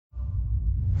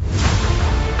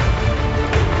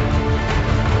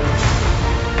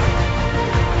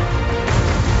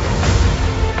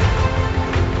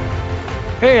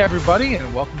Hey, everybody,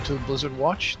 and welcome to Blizzard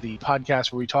Watch, the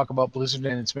podcast where we talk about Blizzard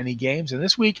and its many games. And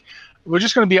this week, we're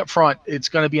just going to be up front. It's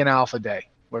going to be an alpha day.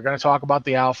 We're going to talk about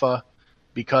the alpha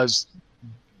because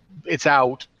it's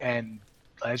out. And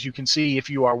as you can see,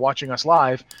 if you are watching us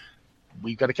live,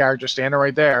 we've got a character standing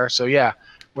right there. So, yeah,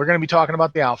 we're going to be talking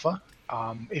about the alpha.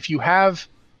 If you have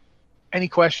any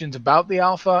questions about the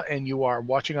alpha and you are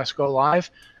watching us go live,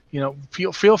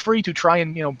 feel free to try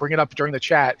and bring it up during the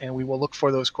chat, and we will look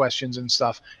for those questions and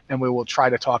stuff, and we will try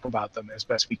to talk about them as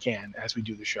best we can as we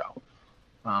do the show.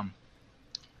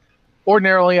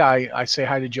 Ordinarily, I say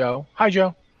hi to Joe. Hi,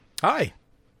 Joe. Hi.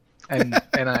 And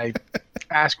I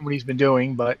ask him what he's been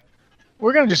doing, but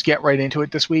we're gonna just get right into it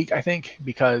this week, I think,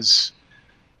 because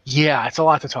it's a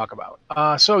lot to talk about.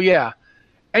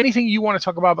 Anything you want to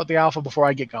talk about the alpha before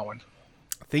I get going?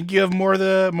 I think you have more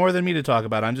than me to talk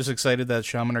about. I'm just excited that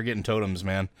Shaman are getting totems,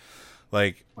 man.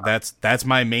 Like that's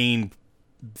my main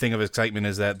thing of excitement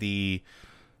is that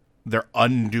they're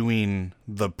undoing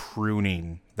the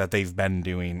pruning that they've been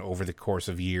doing over the course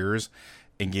of years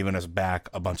and giving us back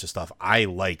a bunch of stuff. I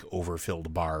like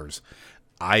overfilled bars.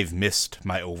 I've missed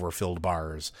my overfilled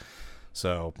bars.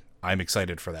 So I'm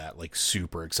excited for that, like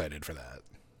super excited for that.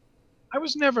 I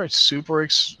was never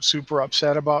super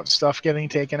upset about stuff getting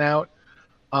taken out.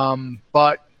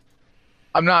 But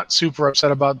I'm not super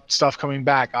upset about stuff coming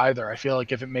back either. I feel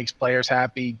like if it makes players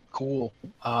happy, cool.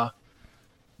 And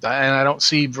I don't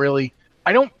see really...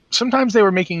 Sometimes they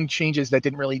were making changes that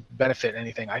didn't really benefit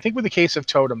anything. I think with the case of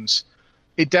totems,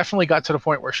 it definitely got to the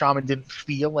point where Shaman didn't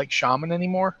feel like Shaman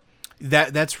anymore.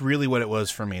 That's really what it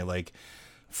was for me. Like,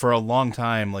 for a long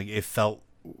time, like, it felt...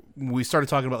 We started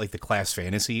talking about like the class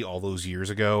fantasy all those years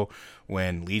ago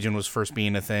when Legion was first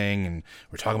being a thing, and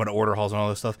we're talking about order halls and all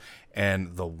this stuff.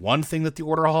 And the one thing that the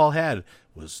order hall had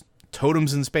was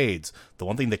totems and spades. The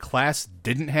one thing the class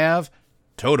didn't have,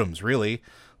 totems, really.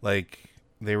 Like,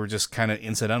 they were just kind of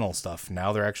incidental stuff.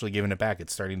 Now they're actually giving it back.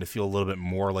 It's starting to feel a little bit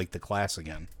more like the class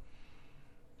again.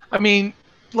 I mean,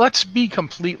 let's be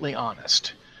completely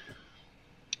honest.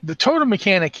 The totem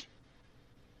mechanic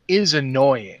is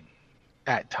annoying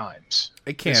at times.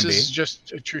 It can be. This is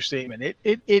just a true statement.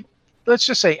 It let's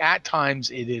just say at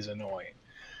times it is annoying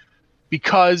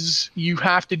because you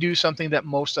have to do something that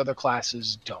most other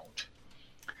classes don't.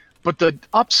 But the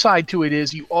upside to it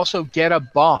is you also get a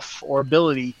buff or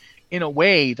ability in a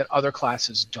way that other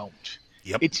classes don't.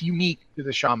 Yep. It's unique to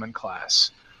the Shaman class.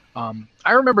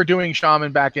 I remember doing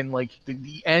Shaman back in like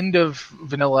the end of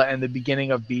Vanilla and the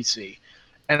beginning of BC,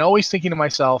 and always thinking to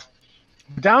myself,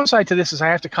 the downside to this is I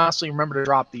have to constantly remember to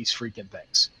drop these freaking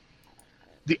things.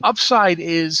 The upside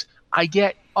is I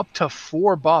get up to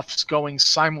 4 buffs going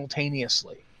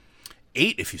simultaneously.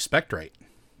 8 if you spec right.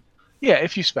 Yeah,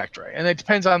 if you spec right. And it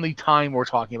depends on the time we're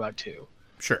talking about, too.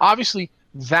 Sure. Obviously,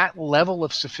 that level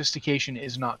of sophistication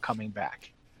is not coming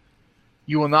back.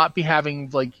 You will not be having,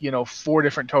 4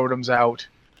 different totems out,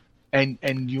 and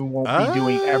you won't be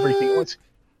doing everything.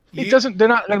 They're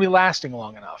not going to be lasting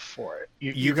long enough for it.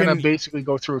 You're going to basically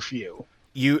go through a few.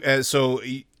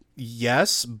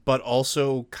 Yes, but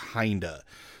also kinda.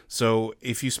 So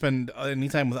if you spend any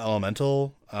time with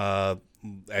Elemental,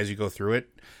 as you go through it,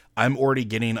 I'm already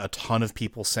getting a ton of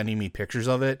people sending me pictures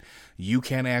of it. You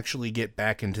can actually get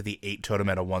back into the 8 totem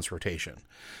at a once rotation.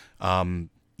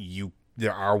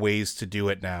 There are ways to do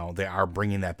it now. They are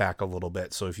bringing that back a little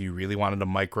bit. So if you really wanted to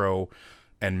micro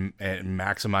and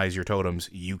maximize your totems,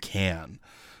 you can.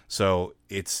 So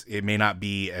it may not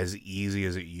be as easy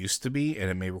as it used to be, and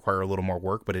it may require a little more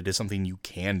work, but it is something you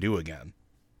can do again.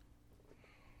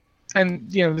 And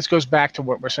this goes back to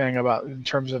what we're saying about in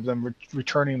terms of them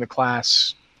returning the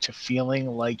class to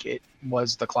feeling like it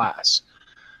was the class,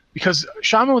 because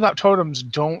Shaman without totems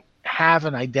don't have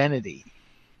an identity.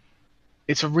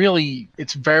 It's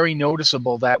very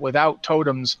noticeable that without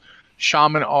totems,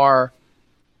 Shaman are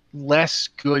less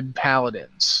good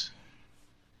paladins,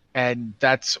 and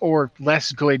or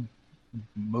less good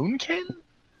Moonkin.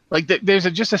 Like there's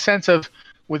just a sense of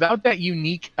without that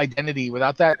unique identity,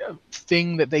 without that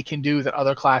thing that they can do that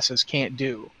other classes can't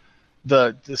do,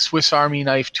 the Swiss Army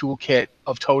knife toolkit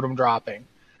of totem dropping,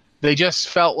 they just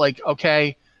felt like,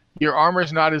 okay, your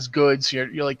armor's not as good, so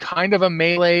you're like kind of a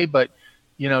melee, but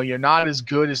you're not as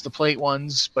good as the plate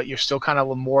ones, but you're still kind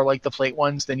of more like the plate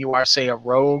ones than you are, say, a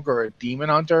rogue or a demon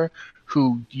hunter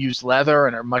who use leather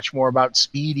and are much more about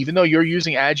speed. Even though you're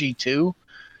using Agi too,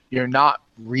 you're not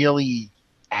really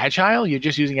agile. You're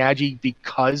just using Agi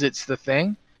because it's the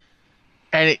thing.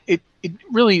 And it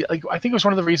really, like, I think it was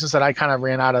one of the reasons that I kind of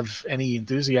ran out of any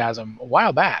enthusiasm a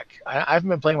while back. I haven't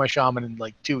been playing my Shaman in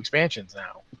like 2 expansions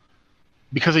now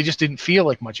because I just didn't feel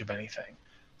like much of anything.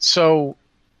 So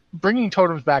bringing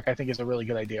totems back, I think, is a really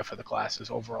good idea for the class's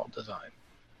overall design.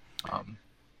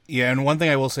 Yeah, and one thing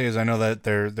I will say is I know that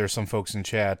there's some folks in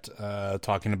chat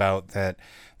talking about that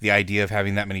the idea of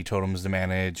having that many totems to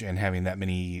manage and having that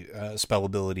many spell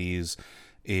abilities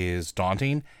is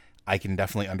daunting. I can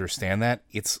definitely understand that.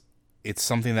 It's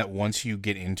something that once you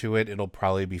get into it, it'll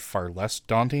probably be far less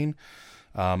daunting.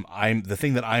 The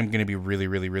thing that I'm going to be really,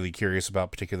 really, really curious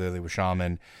about, particularly with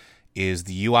Shaman, is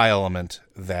the UI element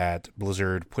that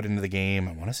Blizzard put into the game.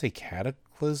 I want to say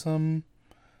Cataclysm.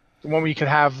 The one where you could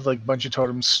have like a bunch of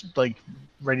totems like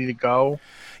ready to go.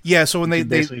 Yeah, so when they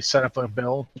basically set up a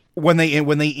build. When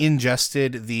they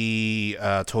ingested the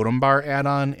totem bar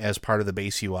add-on as part of the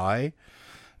base UI,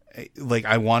 like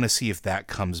I want to see if that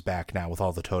comes back now with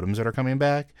all the totems that are coming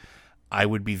back. I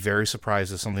would be very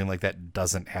surprised if something like that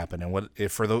doesn't happen.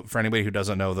 And for anybody who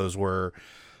doesn't know, those were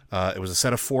it was a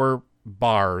set of 4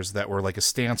 bars that were like a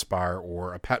stance bar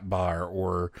or a pet bar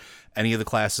or any of the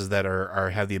classes that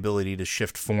have the ability to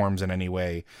shift forms in any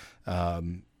way.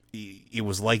 It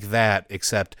was like that,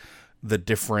 except the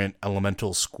different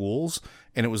elemental schools,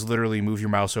 and it was literally move your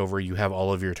mouse over, you have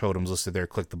all of your totems listed there,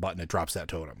 click the button, it drops that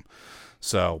totem.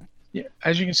 So yeah,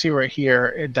 as you can see right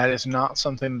here, that is not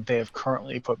something that they have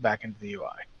currently put back into the UI.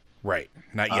 Right,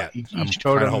 not yet. Each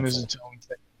totem is its own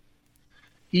thing.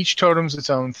 Each totem's its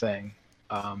own thing.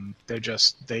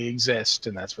 They exist,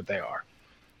 and that's what they are.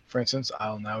 For instance,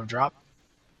 I'll now drop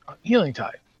Healing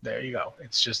Tide. There you go.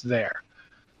 It's just there.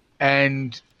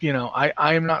 And, I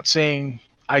am not saying,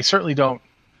 I certainly don't,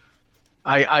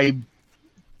 I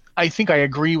think I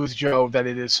agree with Joe that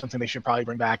it is something they should probably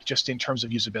bring back just in terms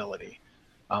of usability.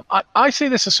 I say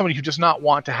this as somebody who does not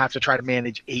want to have to try to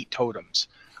manage 8 totems.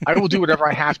 I will do whatever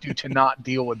I have to not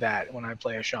deal with that when I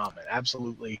play a Shaman.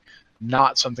 Absolutely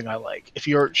not something I like. If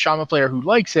you're a Shaman player who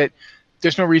likes it,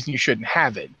 there's no reason you shouldn't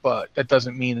have it, but that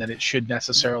doesn't mean that it should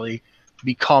necessarily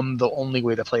become the only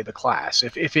way to play the class.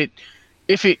 If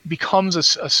it becomes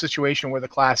a situation where the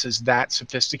class is that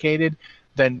sophisticated,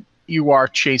 then you are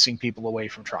chasing people away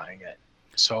from trying it.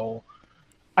 So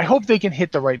I hope they can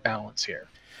hit the right balance here.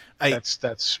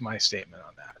 That's my statement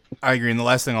on that. I agree. And the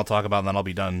last thing I'll talk about, and then I'll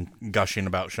be done gushing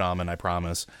about Shaman, I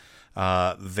promise.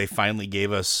 They finally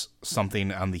gave us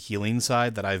something on the healing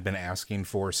side that I've been asking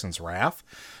for since Wrath,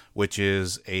 which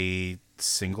is a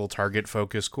single target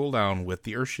focus cooldown with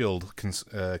the Earth Shield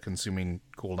consuming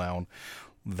cooldown.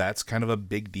 That's kind of a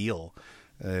big deal.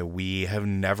 We have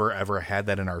never ever had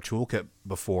that in our toolkit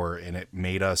before, and it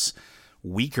made us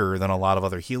weaker than a lot of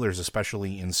other healers,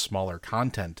 especially in smaller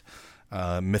content.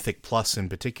 Mythic Plus in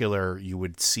particular, you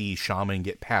would see Shaman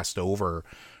get passed over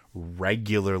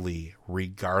regularly,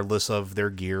 regardless of their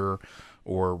gear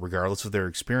or regardless of their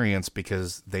experience,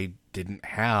 because they didn't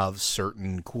have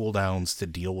certain cooldowns to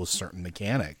deal with certain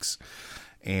mechanics.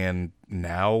 And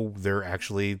now they're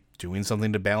actually doing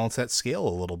something to balance that scale a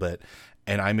little bit.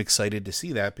 And I'm excited to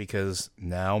see that, because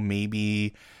now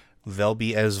maybe they'll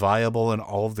be as viable in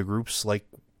all of the groups like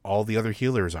all the other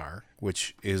healers are,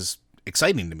 which is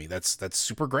exciting to me. That's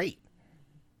super great.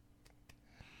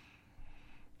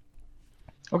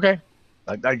 Okay,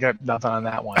 I got nothing on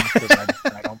that one because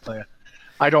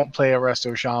I don't play a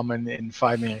Resto Shaman in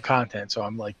 5 million content, so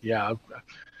I'm like, yeah,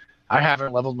 I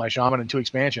haven't leveled my Shaman in 2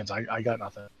 expansions. I got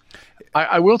nothing.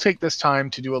 I will take this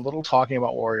time to do a little talking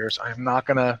about Warriors. I'm not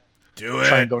gonna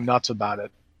try and go nuts about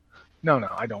it. No,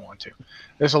 I don't want to.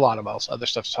 There's a lot of other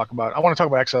stuff to talk about. I want to talk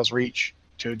about Exile's Reach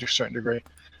to a certain degree.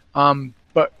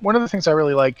 But one of the things I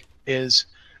really like is,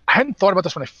 I hadn't thought about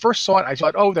this when I first saw it. I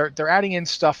thought, oh, they're adding in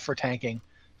stuff for tanking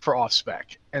for off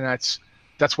spec, and that's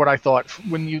what I thought.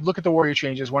 When you look at the Warrior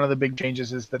changes, one of the big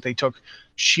changes is that they took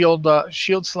shield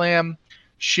slam,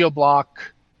 shield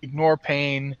block, ignore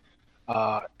pain,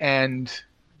 and I'm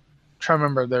trying to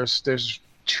remember. There's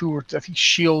 2 or I think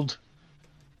shield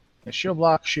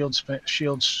block, shield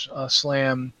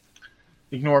slam,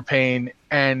 ignore pain,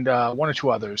 and 1 or 2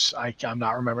 others. I'm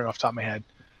not remembering off the top of my head,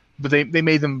 but they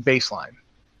made them baseline.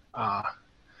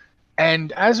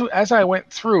 And as I went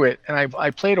through it, and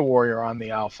I played a Warrior on the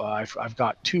alpha, I've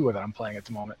got 2 that I'm playing at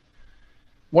the moment.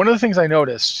 One of the things I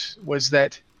noticed was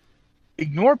that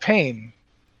ignore pain,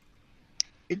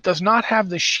 it does not have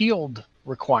the shield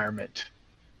requirement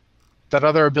that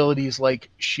other abilities like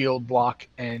shield block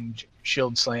and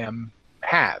shield slam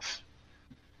have.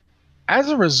 As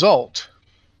a result,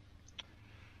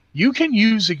 you can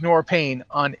use ignore pain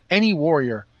on any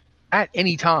warrior at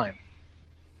any time,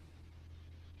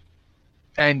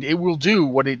 and it will do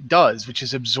what it does, which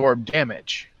is absorb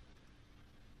damage.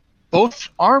 Both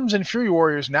Arms and Fury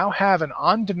Warriors now have an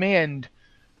on-demand,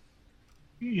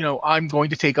 I'm going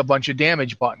to take a bunch of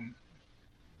damage button.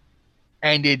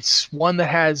 and it's one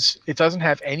that doesn't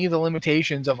have any of the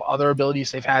limitations of other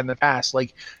abilities they've had in the past.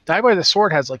 Like Die by the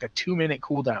Sword has like a 2-minute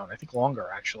cooldown, I think longer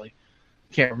actually.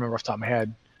 Can't remember off the top of my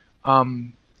head.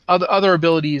 Other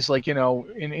abilities like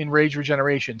in Rage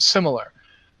Regeneration, similar,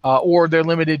 or they're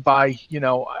limited by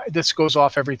this goes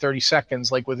off every 30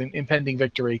 seconds. Like with an Impending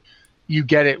Victory, you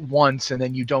get it once and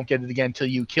then you don't get it again until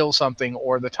you kill something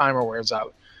or the timer wears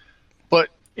out. But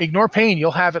Ignore Pain,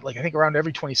 you'll have it like I think around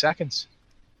every 20 seconds.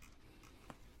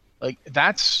 Like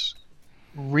that's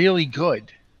really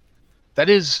good. That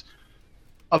is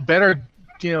a better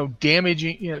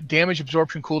damage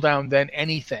absorption cooldown than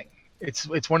anything.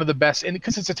 It's one of the best, and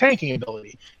because it's a tanking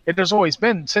ability. It has always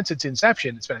been, since its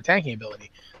inception, it's been a tanking ability.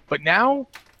 But now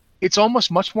it's almost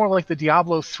much more like the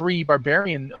Diablo 3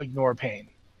 Barbarian Ignore Pain,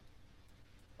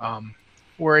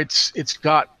 where it's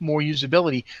got more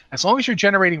usability. As long as you're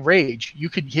generating rage, you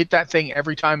could hit that thing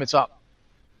every time it's up,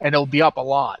 and it'll be up a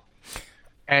lot.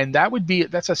 And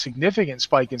that's a significant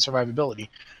spike in survivability,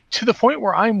 to the point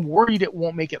where I'm worried it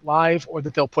won't make it live or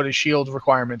that they'll put a shield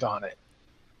requirement on it.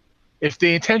 If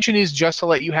the intention is just to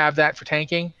let you have that for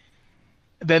tanking,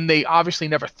 then they obviously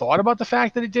never thought about the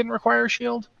fact that it didn't require a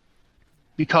shield,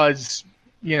 because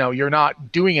you're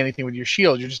not doing anything with your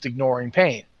shield, you're just ignoring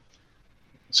pain.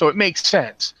 So it makes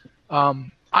sense.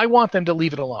 I want them to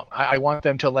leave it alone. I want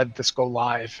them to let this go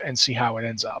live and see how it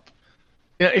ends up.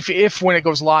 If when it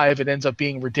goes live it ends up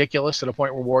being ridiculous to the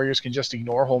point where warriors can just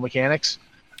ignore whole mechanics,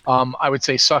 I would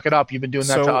say suck it up. You've been doing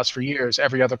that to us for years,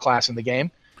 every other class in the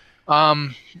game.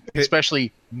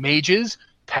 Especially mages,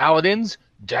 paladins,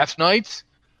 death knights,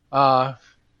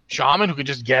 shaman who can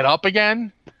just get up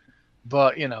again.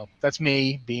 But that's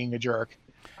me being a jerk.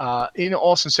 In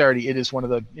all sincerity, it is one of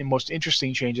the most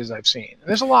interesting changes I've seen. And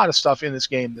there's a lot of stuff in this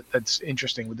game that's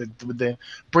interesting with the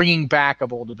bringing back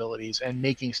of old abilities and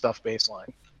making stuff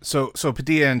baseline. So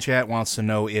Padilla in chat wants to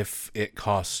know if it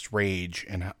costs rage,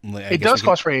 and it does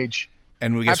cost rage.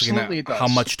 And we guess Absolutely it does. How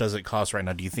much does it cost right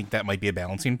now? Do you think that might be a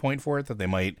balancing point for it, that they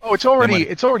might? Oh, it's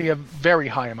already a very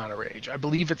high amount of rage. I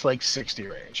believe it's like 60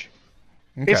 rage.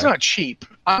 Okay. It's not cheap.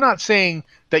 I'm not saying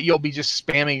that you'll be just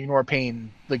spamming Ignore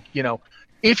Pain. Like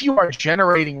if you are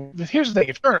generating, here's the thing: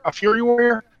 if you're a Fury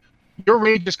Warrior, your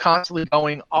rage is constantly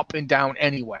going up and down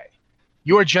anyway.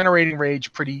 You are generating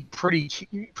rage pretty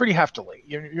heftily.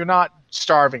 You're not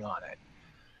starving on it.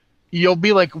 You'll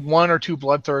be like 1 or 2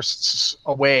 bloodthirsts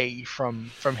away from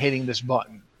hitting this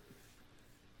button.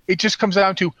 It just comes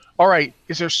down to, all right,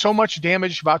 is there so much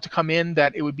damage about to come in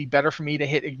that it would be better for me to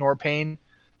hit Ignore Pain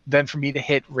than for me to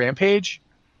hit Rampage?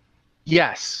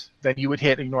 Yes, then you would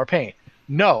hit Ignore Pain.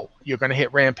 No, you're going to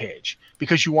hit Rampage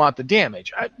because you want the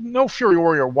damage. No Fury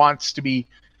Warrior wants to be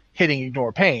hitting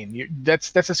Ignore Pain.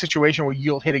 That's a situation where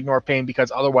you'll hit Ignore Pain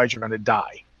because otherwise you're going to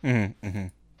die. Mm-hmm, mm-hmm.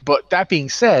 But that being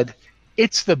said,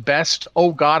 it's the best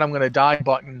 "oh god, I'm going to die"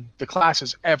 button the class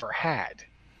has ever had.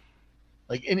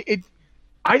 Like, and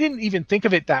I didn't even think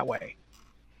of it that way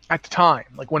at the time.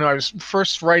 Like when I was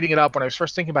first writing it up, when I was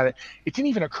first thinking about it, it didn't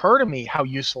even occur to me how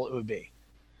useful it would be.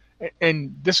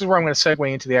 And this is where I'm going to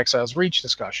segue into the Exile's Reach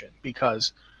discussion,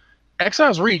 because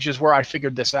Exile's Reach is where I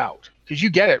figured this out, because you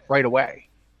get it right away.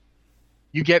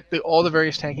 You get all the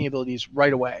various tanking abilities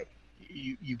right away.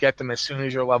 You get them as soon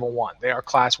as you're level 1. They are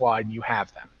class-wide, and you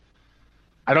have them.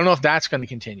 I don't know if that's going to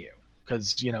continue,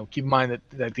 because keep in mind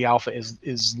that the alpha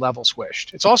is level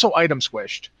squished. It's also item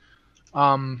squished.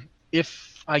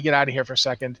 If I get out of here for a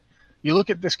second, you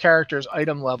look at this character's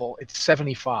item level, it's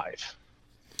 75.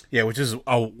 Yeah, which is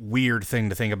a weird thing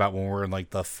to think about when we're in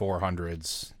like the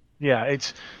 400s. Yeah,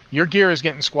 it's your gear is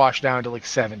getting squashed down to like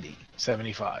 70,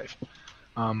 75.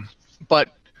 But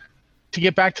to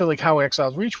get back to like how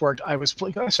Exile's Reach worked, I was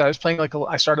playing like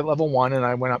I started level 1 and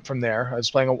I went up from there.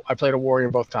 I played a warrior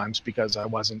both times because I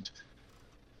wasn't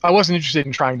interested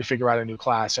in trying to figure out a new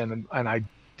class, and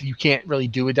you can't really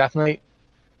do a Death Knight.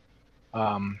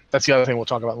 That's the other thing we'll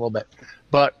talk about in a little bit.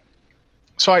 But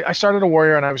so I started a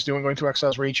warrior and I was going through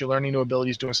Exile's Reach. You're learning new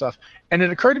abilities, doing stuff, and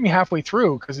it occurred to me halfway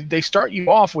through, because they start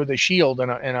you off with a shield and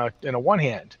a one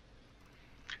hand.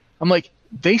 I'm like,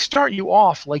 they start you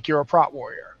off like you're a prot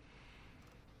warrior,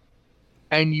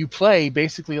 and you play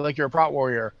basically like you're a prot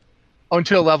warrior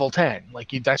until level 10.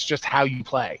 Like that's just how you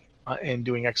play in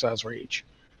doing Exile's Reach,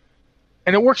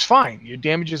 and it works fine. Your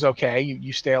damage is okay.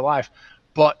 You stay alive,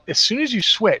 but as soon as you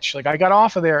switch, like I got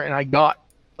off of there and I got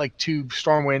like 2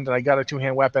 Stormwind and I got a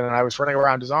 2-hand weapon and I was running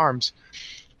around his arms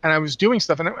and I was doing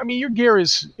stuff. And I mean, your gear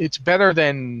it's better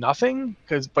than nothing,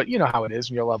 but you know how it is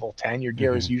when you're level 10, your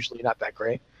gear is usually not that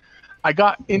great. I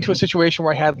got into a situation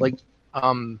where I had like,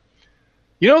 the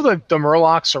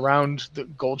Murlocs around the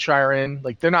Goldshire Inn,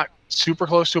 like they're not super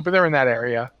close to it, but they're in that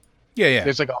area. Yeah.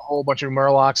 There's like a whole bunch of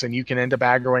Murlocs, and you can end up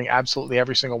aggroing absolutely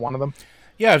every single one of them.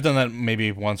 Yeah, I've done that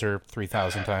maybe once or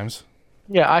 3,000 times.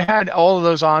 Yeah, I had all of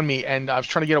those on me, and I was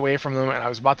trying to get away from them, and I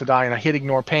was about to die, and I hit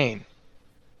ignore pain.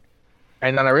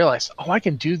 And then I realized, oh, I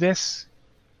can do this.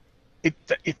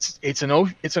 It's an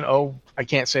O. I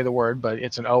can't say the word, but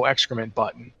it's an O excrement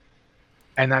button,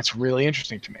 and that's really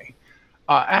interesting to me.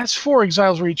 As for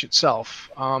Exile's Reach itself,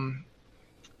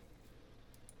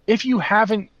 if you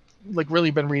haven't like really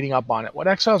been reading up on it, what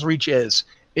Exile's Reach is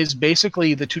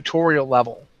basically the tutorial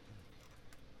level.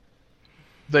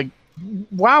 The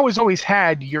WoW has always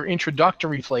had your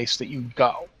introductory place that you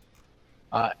go.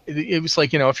 It was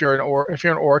like, if you're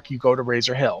an orc, you go to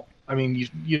Razor Hill. I mean,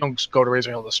 you don't go to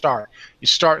Razor Hill to start. You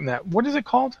start in that. What is it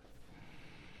called?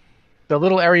 The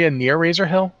little area near Razor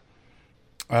Hill.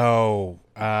 Oh,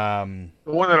 the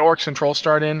one that orcs and trolls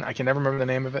start in. I can never remember the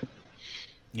name of it.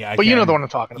 Yeah, but you know the one I'm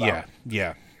talking about.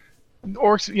 Yeah.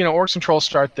 Orcs and trolls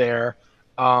start there.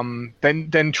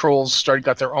 Then trolls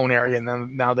got their own area, and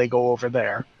then now they go over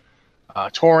there.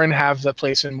 Tauren have the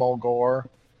place in Mulgore.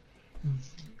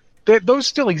 Those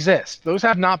still exist. Those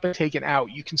have not been taken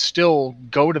out. You can still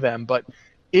go to them, but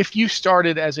if you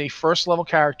started as a first level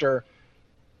character,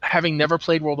 having never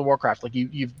played World of Warcraft, like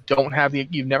you've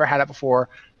never had it before,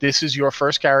 this is your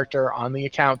first character on the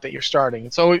account that you're starting.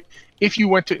 And so if you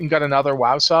went to and got another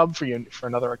WoW sub for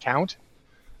another account,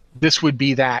 this would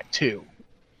be that too.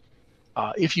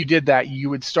 If you did that, you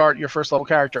would start your first level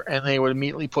character, and they would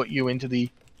immediately put you into the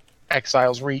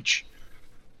Exile's Reach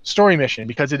story mission,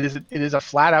 because it is a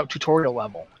flat out tutorial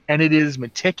level, and it is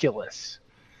meticulous.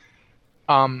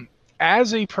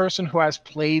 As a person who has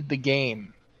played the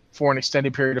game for an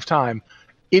extended period of time,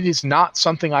 it is not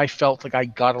something I felt like I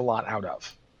got a lot out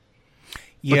of.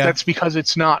 Yeah. But that's because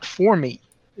it's not for me.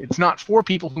 It's not for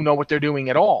people who know what they're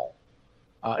doing at all.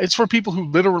 It's for people who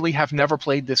literally have never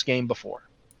played this game before.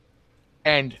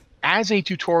 And as a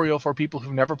tutorial for people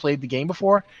who've never played the game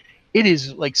before, it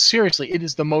is, like, seriously, it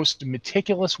is the most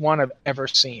meticulous one I've ever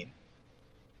seen.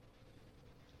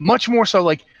 Much more so,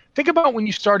 like, think about when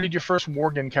you started your first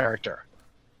Worgen character,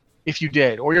 if you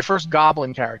did, or your first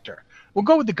Goblin character. We'll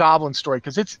go with the Goblin story,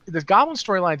 because the Goblin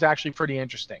storyline is actually pretty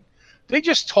interesting. They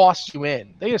just tossed you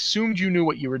in. They assumed you knew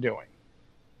what you were doing.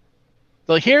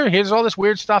 They're like, here's all this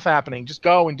weird stuff happening. Just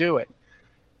go and do it.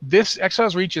 This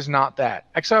Exile's Reach is not that.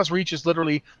 Exile's Reach is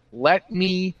literally, let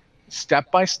me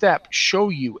step by step show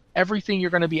you everything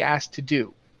you're going to be asked to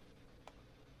do.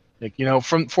 Like,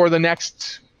 for the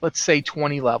next, let's say,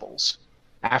 20 levels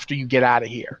after you get out of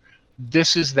here.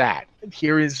 This is that.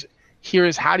 Here is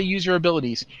how to use your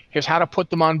abilities. Here's how to put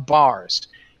them on bars.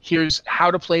 Here's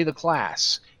how to play the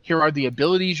class. Here are the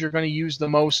abilities you're going to use the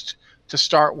most to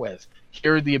start with.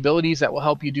 Here are the abilities that will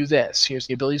help you do this. Here's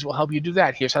the abilities that will help you do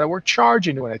that. Here's how to work charge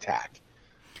into an attack.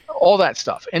 All that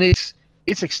stuff. And it's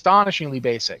astonishingly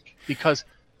basic, because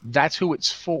that's who it's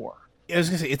for. I was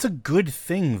going to say, it's a good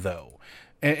thing, though.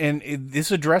 And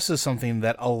this addresses something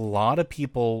that a lot of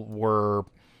people were,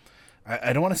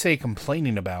 I don't want to say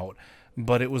complaining about,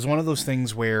 but it was one of those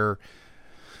things where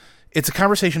it's a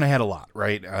conversation I had a lot,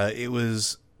 right? It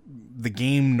was, the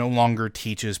game no longer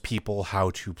teaches people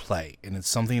how to play. And it's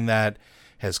something that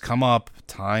has come up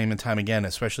time and time again,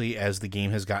 especially as the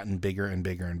game has gotten bigger and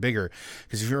bigger and bigger.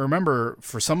 Because if you remember,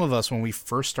 for some of us, when we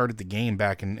first started the game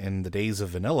back in the days of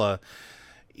vanilla,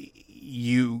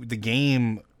 the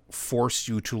game forced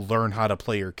you to learn how to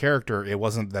play your character. It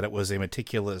wasn't that it was a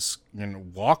meticulous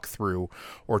walkthrough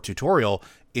or tutorial.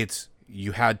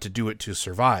 You had to do it to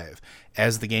survive.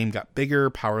 As the game got bigger,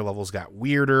 power levels got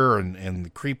weirder, and the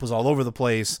creep was all over the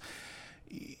place,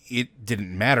 it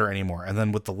didn't matter anymore. And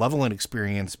then with the leveling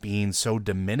experience being so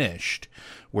diminished,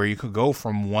 where you could go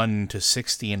from 1 to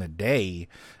 60 in a day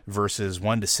versus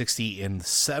 1 to 60 in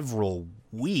several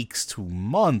weeks to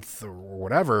month or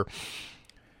whatever,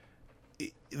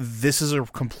 this is a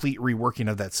complete reworking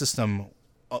of that system,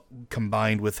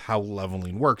 combined with how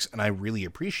leveling works, and I really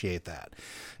appreciate that.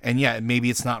 And yeah, maybe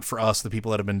it's not for us, the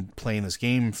people that have been playing this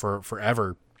game for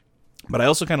forever, but I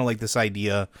also kind of like this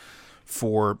idea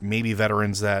for maybe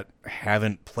veterans that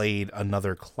haven't played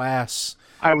another class.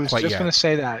 I was just going to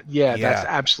say that. Yeah, that's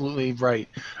absolutely right.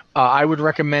 I would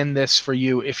recommend this for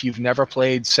you if you've never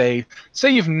played, say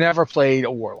you've never played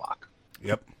a Warlock.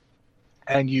 Yep.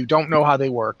 And you don't know how they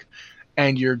work,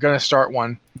 and you're going to start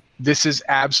one. This is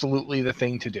absolutely the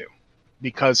thing to do,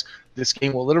 because this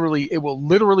game will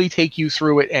literally take you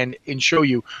through it and show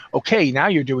you, okay, now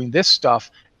you're doing this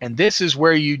stuff, and this is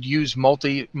where you'd use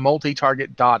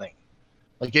multi-target dotting.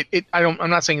 Like I'm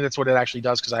not saying that's what it actually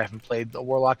does because I haven't played the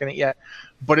Warlock in it yet,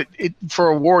 but it for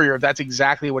a warrior, that's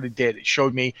exactly what it did. It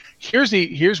showed me here's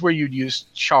where you'd use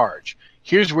charge.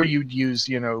 Here's where you'd use,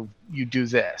 you do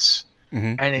this.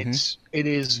 Mm-hmm, And it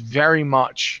is very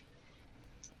much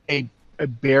a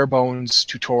bare bones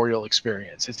tutorial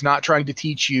experience. It's not trying to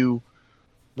teach you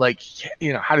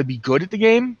how to be good at the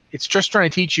game. It's just trying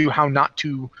to teach you how not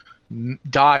to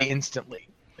die instantly.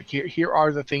 Like here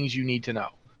are the things you need to know.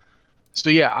 So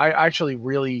yeah, I actually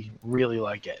really, really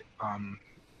like it.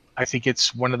 I think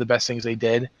it's one of the best things they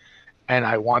did, and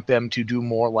I want them to do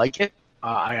more like it.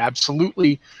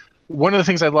 One of the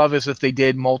things I love is if they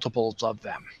did multiples of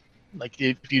them. Like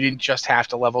if you didn't just have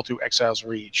to level through Exile's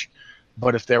Reach,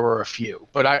 but if there were a few.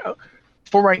 But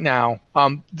for right now,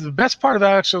 the best part of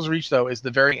Exile's Reach though is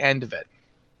the very end of it,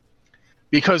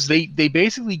 because they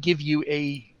basically give you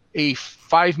a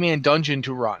 5-man dungeon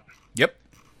to run. Yep.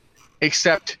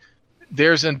 Except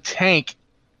there's a tank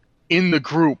in the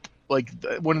group. Like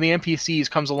one of the NPCs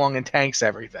comes along and tanks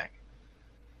everything.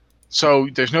 So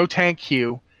there's no tank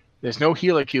queue. There's no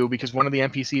healer queue because one of the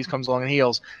NPCs comes along and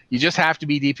heals. You just have to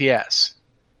be DPS.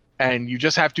 And you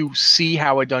just have to see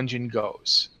how a dungeon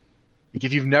goes. Like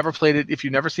if you've never played it, if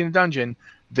you've never seen a dungeon,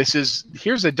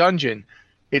 here's a dungeon.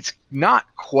 It's not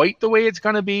quite the way it's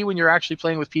going to be when you're actually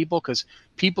playing with people, because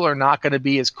people are not going to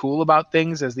be as cool about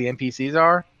things as the NPCs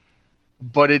are.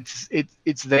 But it's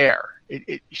there.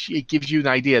 It gives you an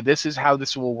idea. This is how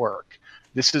this will work.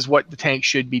 This is what the tank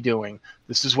should be doing.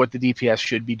 This is what the DPS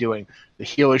should be doing. The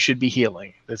healer should be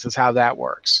healing. This is how that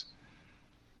works.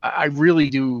 I really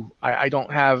do. I don't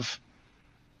have.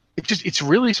 It's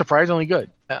really surprisingly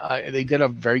good. They did a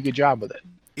very good job with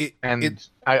it.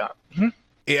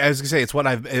 I was gonna say it's what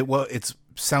it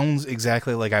sounds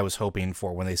exactly like I was hoping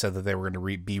for when they said that they were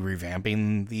going to be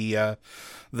revamping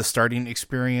the starting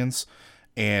experience,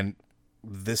 and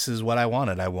this is what I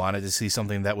wanted. I wanted to see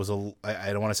something that was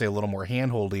I don't want to say a little more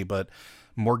handholdy, but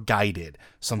more guided,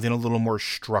 something a little more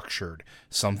structured,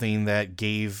 something that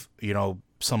gave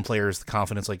some players the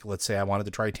confidence. Like let's say I wanted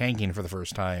to try tanking for the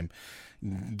first time,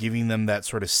 giving them that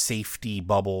sort of safety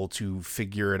bubble to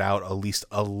figure it out at least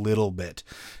a little bit.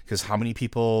 Because how many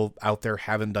people out there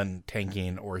haven't done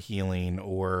tanking or healing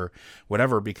or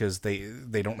whatever because they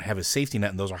don't have a safety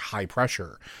net, and those are high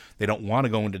pressure. They don't want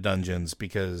to go into dungeons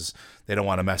because they don't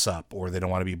want to mess up or they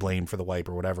don't want to be blamed for the wipe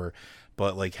or whatever.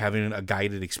 But like having a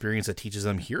guided experience that teaches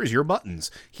them, here's your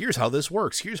buttons, here's how this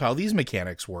works, here's how these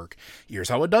mechanics work, here's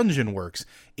how a dungeon works.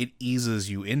 It eases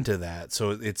you into that.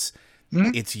 So it's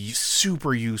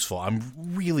super useful. I'm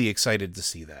really excited to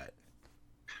see that.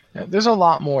 Yeah, there's a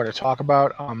lot more to talk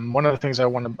about. One of the things I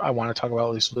want to talk about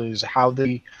at least is how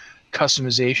the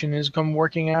customization is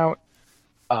working out.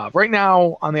 Right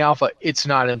now on the alpha, it's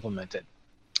not implemented.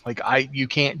 Like you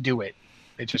can't do it.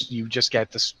 You just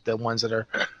get the ones that are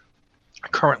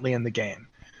currently in the game.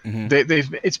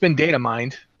 Mm-hmm. It's been data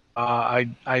mined. I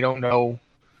don't know.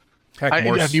 Heck,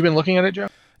 have you been looking at it, Joe?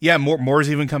 Yeah, more's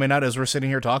even coming out as we're sitting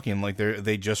here talking. Like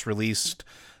they just released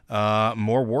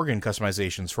more Worgen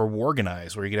customizations for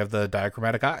Worganize, where you could have the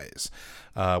diachromatic eyes,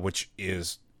 which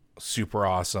is super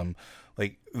awesome.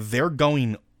 Like they're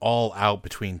going all out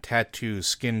between tattoos,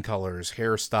 skin colors,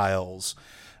 hairstyles.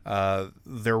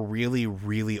 They're really,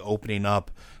 really opening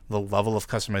up the level of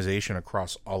customization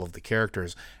across all of the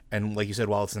characters. And like you said,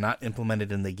 while it's not implemented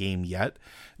in the game yet,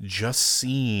 just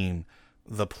seeing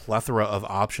the plethora of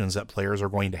options that players are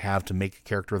going to have to make a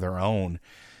character their own,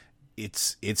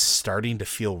 it's starting to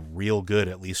feel real good,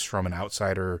 at least from an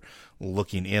outsider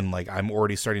looking in. Like I'm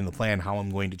already starting to plan how I'm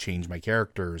going to change my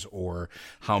characters or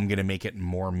how I'm going to make it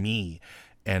more me.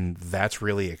 And that's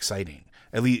really exciting.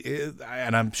 At least,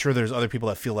 and I'm sure there's other people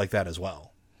that feel like that as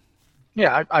well.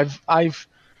 Yeah, I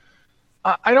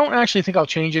don't actually think I'll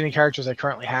change any characters I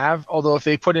currently have. Although if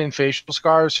they put in facial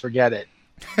scars, forget it.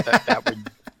 That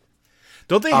would.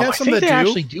 Don't they have some that do? They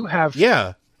actually do have.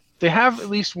 Yeah. They have at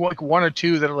least one or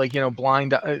two that are like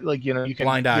blind, you can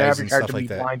blind eyes and stuff like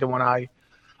that. Blind to one eye.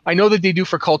 I know that they do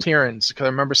for Kultirans because I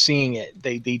remember seeing it.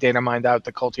 They data mined out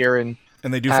the Kultiran,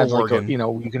 and they do for Worgen.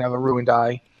 You can have a ruined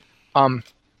eye.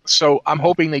 So I'm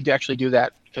hoping they actually do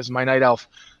that because my night elf.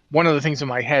 One of the things in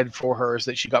my head for her is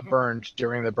that she got burned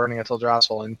during the burning at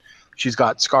Teldrassil, and she's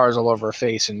got scars all over her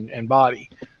face and body.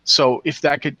 So if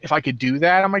I could do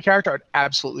that on my character, I'd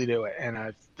absolutely do it,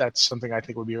 and that's something I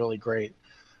think would be really great.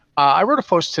 I wrote a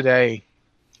post today.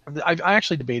 I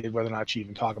actually debated whether or not to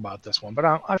even talk about this one, but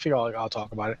I figure I'll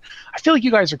talk about it. I feel like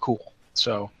you guys are cool,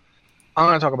 so I'm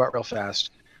going to talk about it real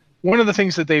fast. One of the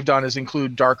things that they've done is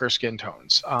include darker skin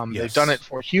tones. Yes. They've done it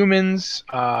for humans,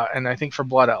 and I think for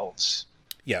blood elves.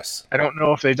 Yes. I don't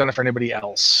know if they've done it for anybody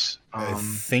else. I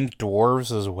think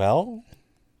dwarves as well.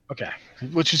 Okay,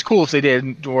 which is cool if they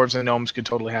did. Dwarves and gnomes could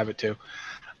totally have it too.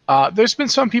 There's been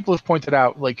some people who've pointed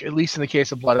out, like at least in the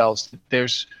case of blood elves,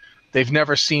 they've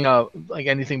never seen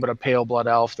anything but a pale blood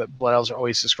elf. That blood elves are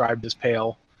always described as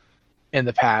pale in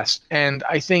the past, and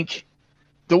I think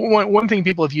the one thing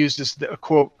people have used is a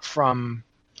quote from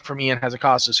Ian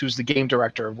Hazzikostas, who's the game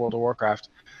director of World of Warcraft,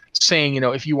 saying,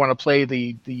 if you want to play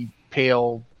the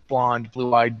pale blonde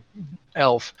blue-eyed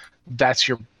elf, that's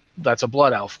a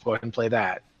blood elf. Go ahead and play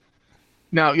that.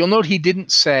 Now you'll note he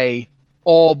didn't say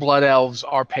all blood elves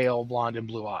are pale blonde and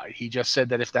blue-eyed. He just said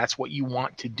that if that's what you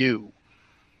want to do,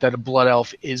 that a blood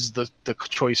elf is the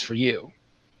choice for you,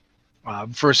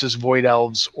 versus void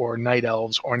elves or night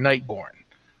elves or nightborn,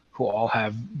 who all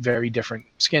have very different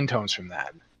skin tones from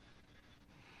that.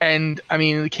 And I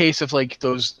mean, in the case of like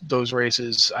those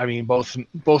races, I mean,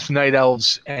 both night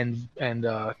elves and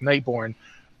nightborn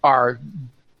are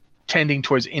tending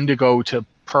towards indigo to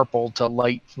purple to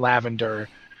light lavender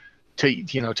to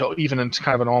even into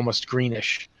kind of an almost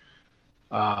greenish.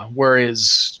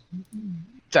 Whereas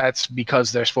that's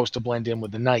because they're supposed to blend in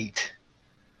with the night.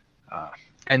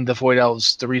 And the void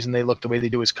elves, the reason they look the way they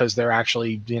do is because they're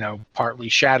actually, partly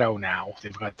shadow now.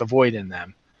 They've got the void in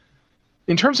them.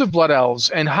 In terms of blood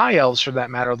elves and high elves, for that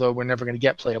matter, though we're never going to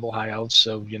get playable high elves,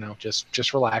 so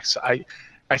just relax. I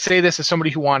say this as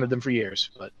somebody who wanted them for years,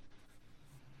 but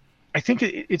I think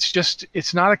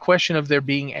it's not a question of there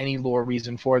being any lore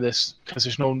reason for this, because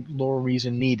there's no lore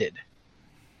reason needed.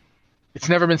 It's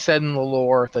never been said in the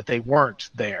lore that they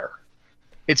weren't there.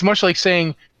 It's much like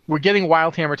saying we're getting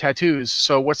Wildhammer tattoos,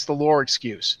 so what's the lore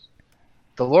excuse?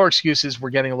 The lore excuse is we're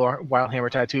getting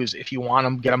Wildhammer tattoos. If you want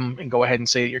them, get them and go ahead and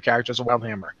say that your character's a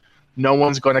Wildhammer. No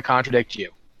one's going to contradict you.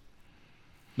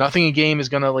 Nothing in game is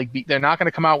going to they're not going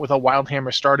to come out with a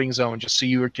Wildhammer starting zone just so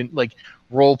you can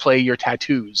role play your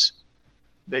tattoos.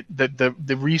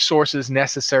 The resources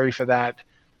necessary for that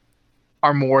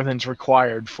are more than's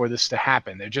required for this to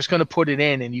happen. They're just going to put it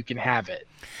in and you can have it.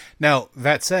 Now,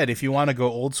 that said, if you want to go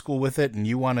old school with it and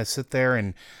you want to sit there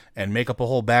and make up a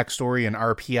whole backstory and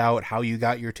RP out how you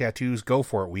got your tattoos, go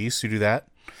for it. We used to do that.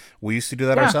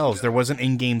 Ourselves. There wasn't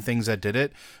in-game things that did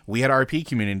it. We had RP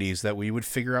communities that we would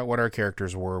figure out what our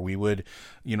characters were. We would,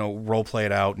 role play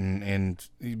it out and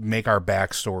make our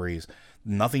backstories.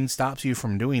 Nothing stops you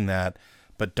from doing that.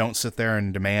 But don't sit there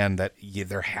and demand that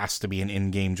there has to be an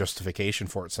in-game justification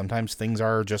for it. Sometimes things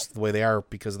are just the way they are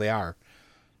because they are.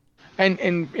 And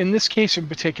in this case in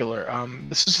particular,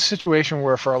 this is a situation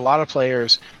where for a lot of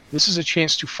players, this is a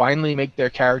chance to finally make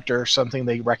their character something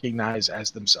they recognize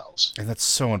as themselves. And that's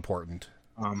so important.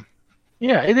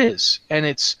 Yeah, it is. And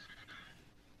it's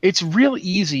real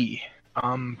easy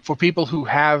for people who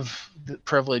have the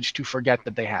privilege to forget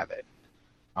that they have it.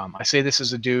 I say this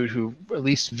as a dude who, at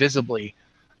least visibly,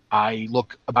 I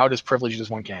look about as privileged as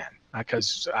one can,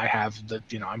 because I have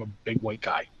I'm a big white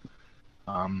guy.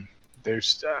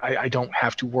 I don't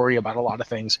have to worry about a lot of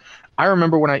things. I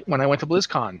remember when I went to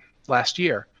BlizzCon last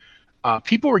year,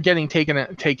 people were getting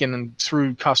taken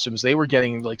through customs. They were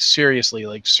getting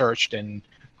seriously searched and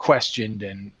questioned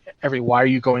and why are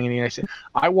you going in the United States?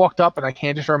 I walked up and I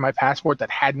handed her my passport that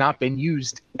had not been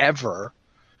used ever,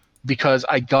 because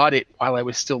I got it while I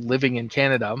was still living in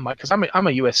Canada, because I'm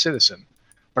a U.S. citizen,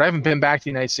 but I haven't been back to the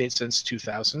United States since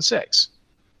 2006.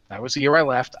 That was the year I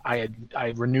left. I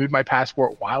renewed my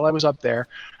passport while I was up there.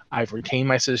 I've retained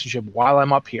my citizenship while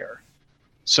I'm up here.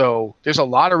 So there's a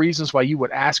lot of reasons why you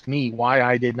would ask me why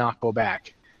I did not go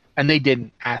back, and they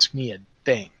didn't ask me a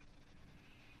thing.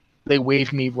 They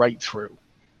waved me right through,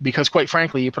 because quite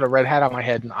frankly, you put a red hat on my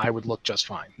head and I would look just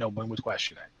fine. No one would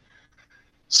question it.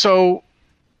 So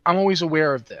I'm always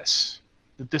aware of this,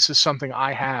 that this is something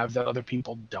I have that other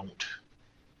people don't.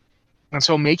 And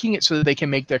so making it so that they can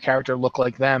make their character look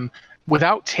like them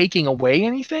without taking away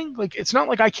anything, it's not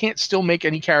like I can't still make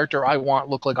any character I want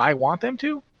look like I want them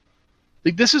to.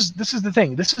 This is the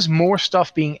thing. This is more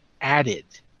stuff being added.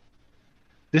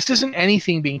 This isn't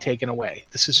anything being taken away.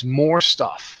 This is more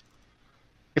stuff.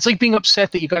 It's like being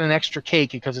upset that you got an extra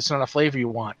cake because it's not a flavor you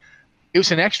want. It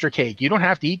was an extra cake. You don't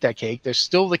have to eat that cake. There's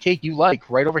still the cake you like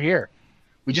right over here.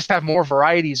 We just have more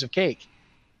varieties of cake.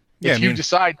 If you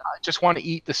decide I just want to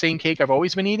eat the same cake I've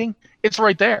always been eating, it's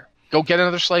right there. Go get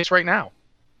another slice right now.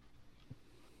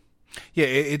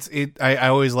 Yeah, I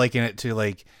always liken it to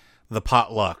the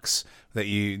potlucks that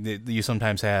you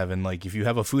sometimes have, and if you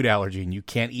have a food allergy and you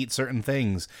can't eat certain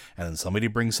things, and then somebody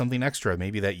brings something extra,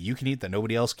 maybe that you can eat that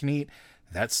nobody else can eat,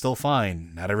 that's still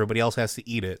fine. Not everybody else has to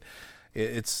eat it.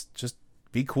 It's just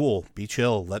Be cool, be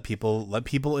chill, let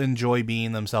people enjoy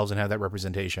being themselves and have that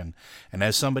representation. And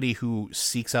as somebody who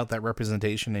seeks out that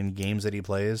representation in games that he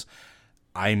plays,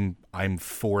 I'm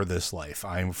for this life.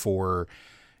 I'm for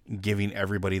giving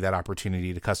everybody that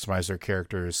opportunity to customize their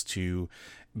characters, to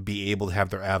be able to have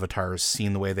their avatars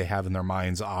seen the way they have in their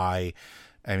mind's eye.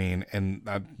 I mean, and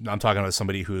I'm talking about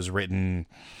somebody who has written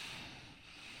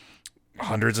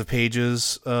hundreds of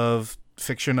pages of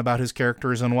fiction about his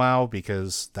characters in WoW,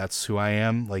 because that's who I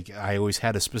am. Like, I always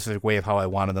had a specific way of how I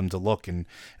wanted them to look and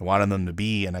wanted them to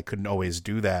be, and I couldn't always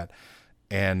do that.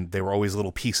 And they were always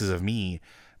little pieces of me.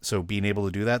 So being able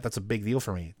to do that, that's a big deal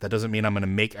for me. That doesn't mean I'm going to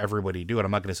make everybody do it.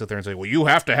 I'm not going to sit there and say, well, you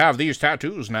have to have these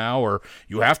tattoos now, or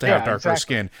you have to have darker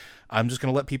skin. I'm just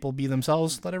going to let people be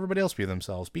themselves, let everybody else be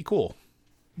themselves. Be cool.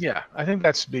 Yeah, I think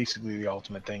that's basically the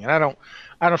ultimate thing, and I don't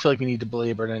feel like we need to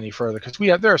belabor it any further, because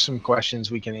there are some questions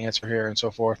we can answer here and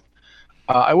so forth.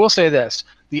 I will say this: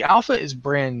 the alpha is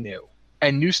brand new,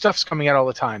 and new stuff's coming out all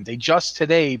the time. They just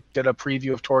today did a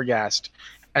preview of Torghast,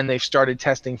 and they've started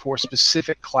testing for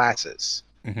specific classes.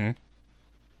 Mm-hmm.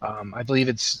 I believe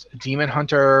it's Demon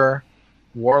Hunter,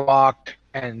 Warlock,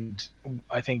 and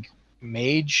I think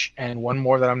Mage, and one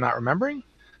more that I'm not remembering.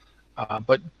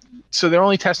 But so they're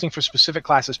only testing for specific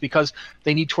classes because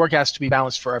they need Torghast to be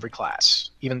balanced for every class.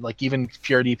 Even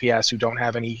pure DPS who don't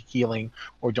have any healing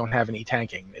or don't have any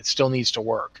tanking, it still needs to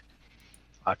work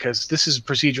because this is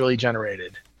procedurally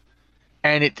generated,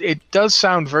 and it does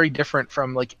sound very different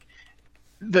from like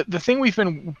the thing we've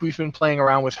been playing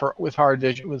around with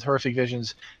Horrific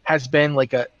Visions has been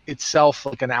like itself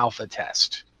like an alpha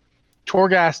test.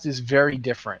 Torghast is very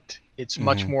different. It's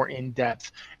much more in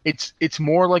depth. It's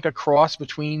more like a cross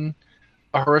between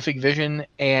a Horrific Vision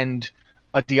and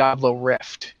a Diablo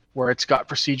Rift, where it's got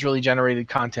procedurally generated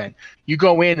content. You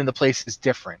go in and the place is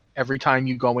different. Every time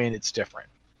you go in, it's different.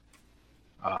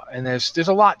 And there's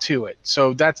a lot to it.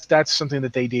 So that's something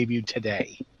that they debuted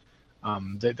today,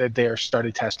 that they are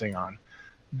started testing on.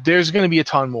 There's going to be a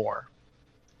ton more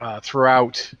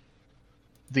throughout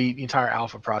the entire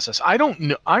alpha process. I don't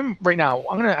know. I'm going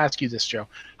to ask you this, Joe.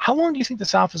 How long do you think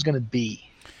this alpha is going to be?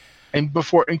 And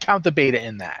count the beta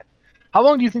in that. How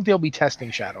long do you think they'll be testing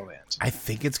Shadowlands? I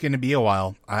think it's going to be a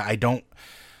while. I don't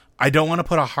want to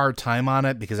put a hard time on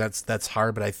it because that's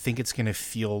hard, but I think it's going to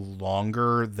feel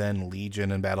longer than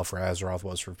Legion and Battle for Azeroth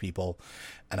was for people.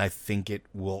 And I think it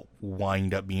will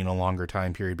wind up being a longer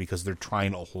time period because they're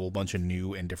trying a whole bunch of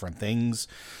new and different things.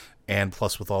 And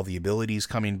plus with all the abilities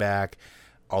coming back,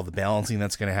 all the balancing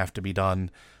that's going to have to be done,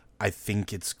 I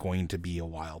think it's going to be a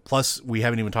while. Plus, we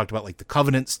haven't even talked about like the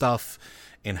Covenant stuff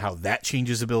and how that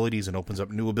changes abilities and opens up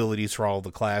new abilities for all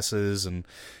the classes and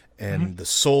the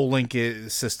Soul Link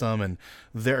system. And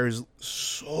there's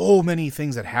so many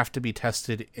things that have to be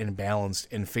tested and balanced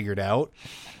and figured out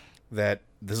that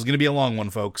this is going to be a long one,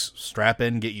 folks. Strap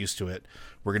in, get used to it.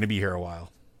 We're going to be here a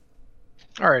while.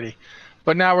 Alrighty.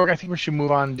 But now I think we should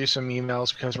move on and do some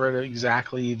emails because we're at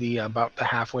exactly about the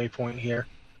halfway point here.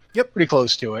 Yep. Pretty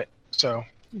close to it. So,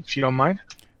 if you don't mind.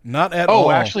 Not at all.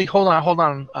 Oh, actually, hold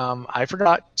on. I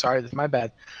forgot. Sorry, that's my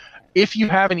bad. If you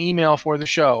have an email for the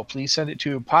show, please send it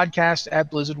to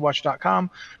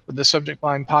podcast@blizzardwatch.com with the subject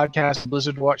line podcast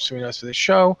Blizzard Watch so we know it's for the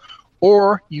show.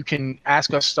 Or you can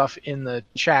ask us stuff in the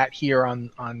chat here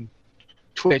on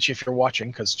Twitch if you're watching,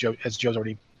 because Joe's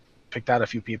already picked out a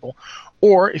few people.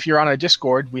 Or if you're on a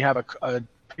Discord, we have a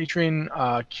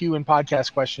Patreon Q and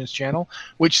podcast questions channel,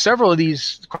 which several of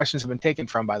these questions have been taken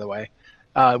from, by the way.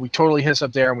 We totally hit us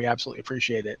up there, and we absolutely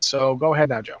appreciate it. So go ahead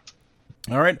now, Joe.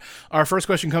 All right. Our first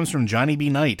question comes from Johnny B.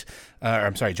 Knight.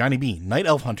 Johnny B. Night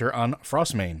Elf Hunter on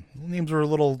Frostmane. Names were a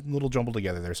little jumbled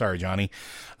together there. Sorry, Johnny.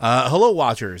 Hello,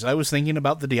 Watchers. I was thinking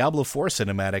about the Diablo 4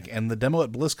 cinematic and the demo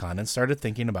at BlizzCon and started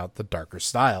thinking about the darker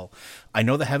style. I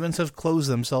know the heavens have closed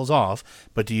themselves off,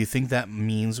 but do you think that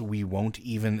means we won't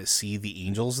even see the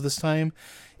angels this time?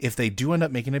 If they do end up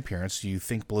making an appearance, do you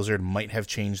think Blizzard might have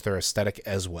changed their aesthetic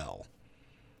as well?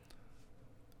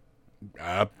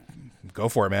 Go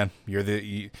for it, man.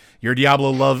 Your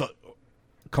Diablo love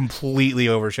completely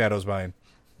overshadows mine.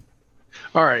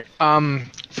 All right.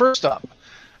 First up,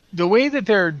 the way that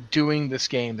they're doing this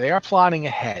game, they are plotting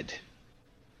ahead.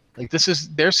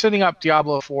 They're setting up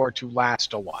Diablo 4 to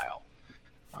last a while.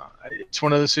 It's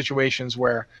one of those situations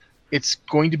where it's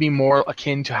going to be more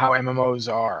akin to how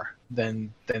MMOs are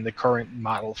than the current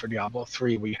model for Diablo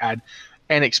 3. We had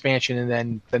an expansion, and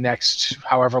then the next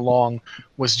however long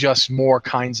was just more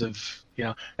kinds of,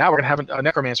 now we're going to have a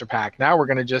Necromancer pack. Now we're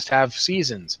going to just have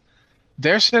seasons.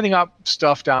 They're setting up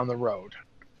stuff down the road.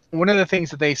 One of the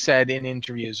things that they said in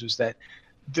interviews was that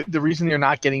the reason you're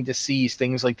not getting to see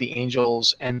things like the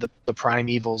angels and the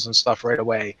primevals and stuff right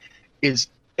away is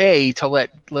A, to let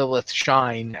Lilith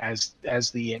shine as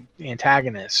the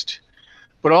antagonist,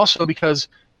 but also because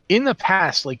in the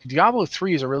past, like Diablo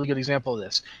 3 is a really good example of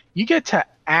this. You get to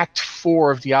Act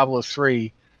 4 of Diablo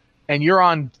 3, and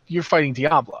you're fighting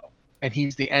Diablo, and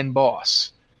he's the end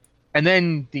boss. And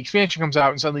then the expansion comes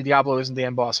out, and suddenly Diablo isn't the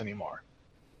end boss anymore.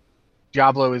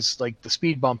 Diablo is like the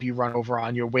speed bump you run over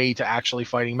on your way to actually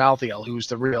fighting Malthael, who's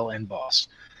the real end boss.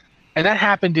 And that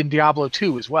happened in Diablo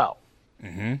 2 as well.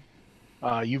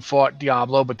 Mm-hmm. You fought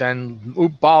Diablo, but then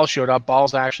Baal showed up.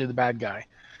 Baal's actually the bad guy.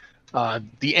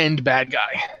 The end bad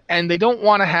guy. And they don't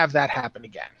want to have that happen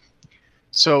again.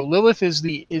 So Lilith is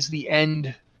the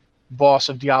end boss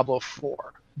of Diablo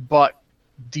 4. But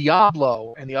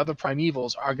Diablo and the other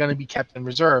primevals are going to be kept in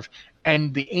reserve,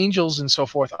 and the angels and so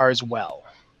forth are as well.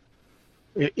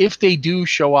 If they do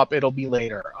show up, it'll be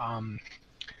later.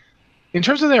 In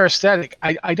terms of their aesthetic,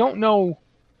 I don't know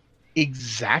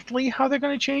exactly how they're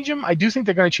going to change them. I do think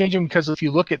they're going to change them because if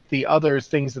you look at the other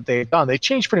things that they've done, they've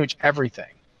changed pretty much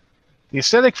everything. The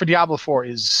aesthetic for Diablo 4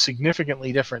 is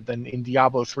significantly different than in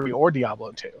Diablo 3 or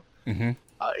Diablo 2. Mm-hmm.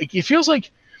 It feels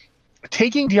like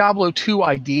taking Diablo 2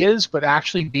 ideas, but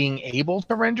actually being able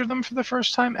to render them for the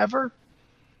first time ever.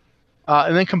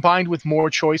 And then combined with more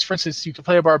choice. For instance, you can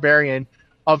play a barbarian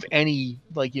of any,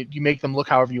 like you make them look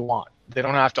however you want. They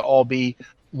don't have to all be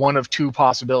one of two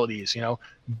possibilities, you know,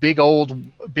 big old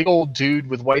dude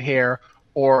with white hair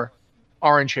or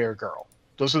orange hair girl.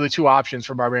 Those are the two options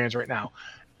for barbarians right now.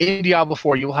 In Diablo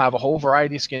 4, you'll have a whole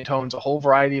variety of skin tones, a whole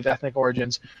variety of ethnic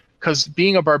origins, because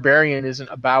being a barbarian isn't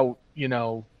about, you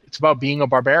know, it's about being a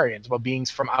barbarian. It's about being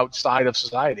from outside of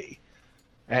society.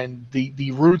 And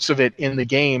the roots of it in the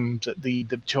game, the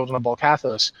Children of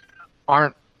Bolcathos,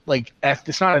 aren't like,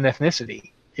 it's not an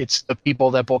ethnicity. It's the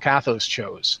people that Bolcathos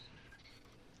chose.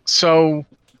 So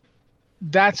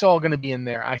that's all going to be in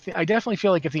there. I definitely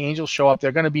feel like if the angels show up,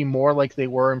 they're going to be more like they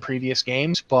were in previous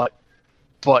games, but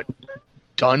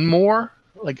done more,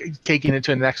 like taking it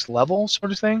to the next level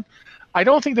sort of thing. I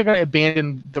don't think they're going to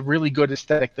abandon the really good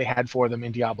aesthetic they had for them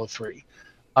in Diablo 3.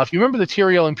 If you remember the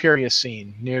Tyrael Imperius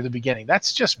scene near the beginning,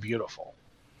 that's just beautiful.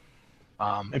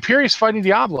 Imperius fighting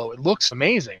Diablo, it looks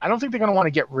amazing. I don't think they're going to want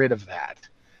to get rid of that.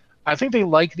 I think they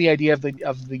like the idea of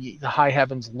the high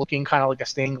heavens looking kind of like a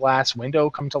stained glass window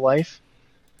come to life.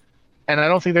 And I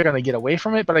don't think they're going to get away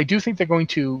from it, but I do think they're going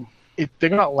to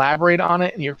elaborate on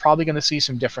it, and you're probably going to see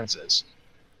some differences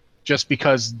just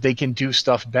because they can do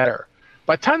stuff better.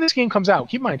 By the time this game comes out,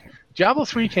 keep in mind, Diablo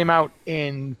 3 came out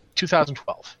in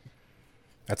 2012.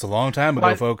 That's a long time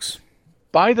ago, folks.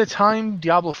 By the time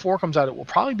Diablo 4 comes out, it will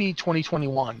probably be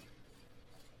 2021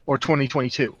 or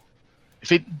 2022.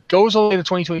 If it goes all the way to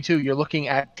 2022, you're looking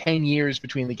at 10 years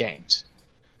between the games.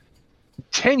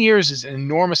 10 years is an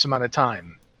enormous amount of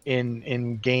time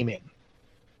in gaming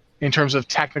in terms of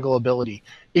technical ability.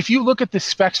 If you look at the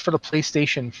specs for the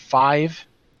PlayStation 5,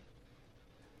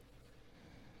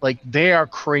 like, they are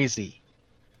crazy.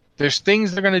 There's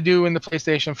things they're going to do in the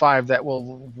PlayStation 5 that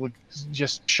will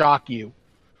just shock you.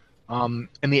 And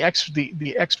the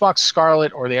Xbox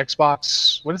Scarlet, or the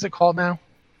Xbox, what is it called now?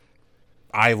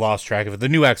 I lost track of it. The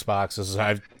new Xbox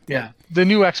the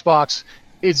new Xbox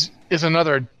is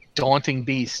another daunting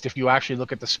beast if you actually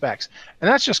look at the specs. And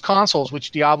that's just consoles,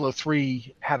 which Diablo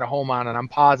 3 had a home on, and I'm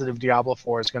positive Diablo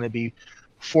 4 is going to be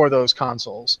for those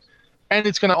consoles. And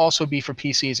it's going to also be for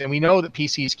PCs. And we know that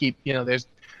PCs keep, you know, there's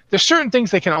certain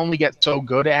things they can only get so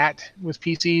good at with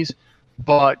PCs,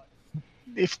 but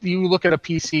if you look at a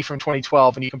PC from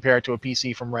 2012 and you compare it to a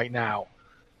PC from right now,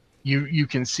 you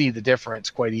can see the difference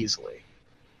quite easily.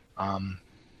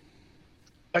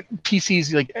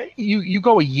 PCs, like, you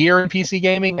go a year in PC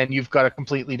gaming and you've got a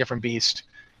completely different beast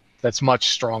that's much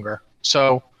stronger.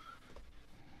 So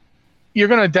you're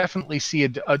going to definitely see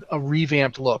a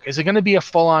revamped look. Is it going to be a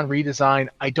full-on redesign?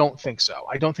 I don't think so.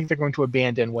 I don't think they're going to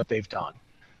abandon what they've done.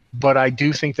 But I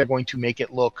do think they're going to make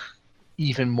it look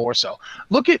even more so.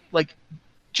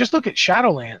 Just look at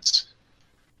Shadowlands.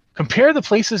 Compare the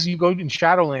places you go in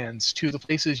Shadowlands to the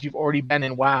places you've already been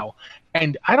in WoW.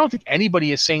 And I don't think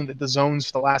anybody is saying that the zones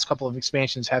for the last couple of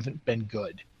expansions haven't been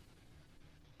good.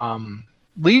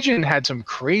 Legion had some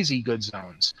crazy good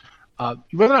zones.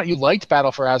 Whether or not you liked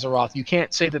Battle for Azeroth, you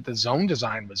can't say that the zone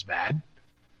design was bad.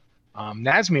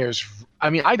 Nazmir's, I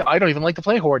mean, I don't even like to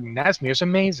play Horde, and Nazmir's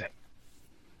amazing.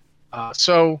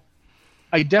 So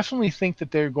I definitely think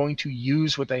that they're going to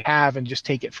use what they have and just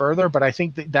take it further, but I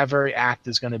think that very act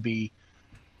is going to be...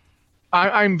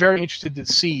 I'm very interested to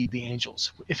see the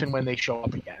Angels, if and when they show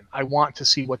up again. I want to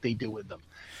see what they do with them.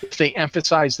 If they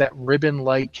emphasize that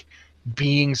ribbon-like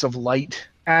beings of light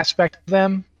aspect of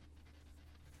them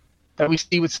that we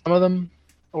see with some of them,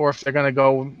 or if they're going to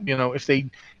go, if they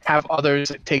have others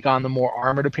that take on the more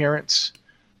armored appearance.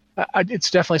 It's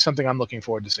definitely something I'm looking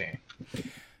forward to seeing.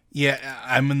 Yeah,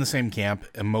 I'm in the same camp,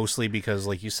 and mostly because,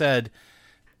 like you said,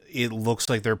 it looks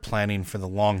like they're planning for the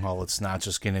long haul. It's not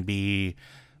just going to be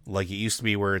like it used to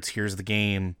be, where it's here's the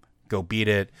game, go beat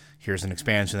it. Here's an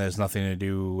expansion that has nothing to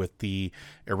do with the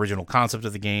original concept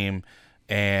of the game,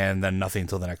 and then nothing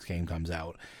until the next game comes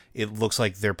out. It looks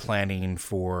like they're planning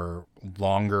for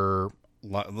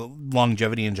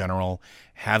longevity in general,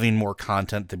 having more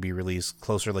content to be released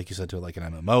closer, like you said, to like an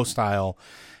MMO style.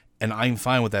 And I'm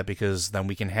fine with that, because then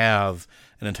we can have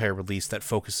an entire release that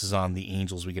focuses on the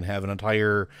angels. We can have an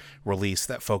entire release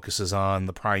that focuses on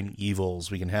the prime evils.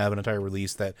 We can have an entire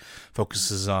release that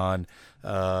focuses on,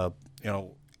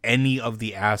 any of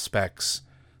the aspects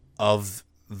of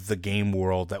the game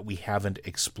world that we haven't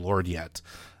explored yet.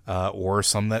 Or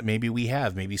some that maybe we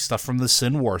have. Maybe stuff from the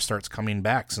Sin War starts coming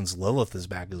back, since Lilith is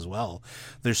back as well.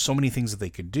 There's so many things that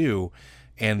they could do.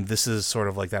 And this is sort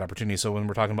of like that opportunity. So when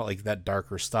we're talking about like that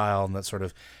darker style and that sort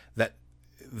of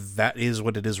that is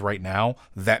what it is right now,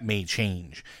 that may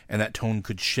change, and that tone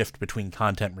could shift between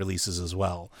content releases as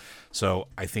well. So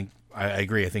I think I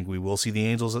agree. I think we will see the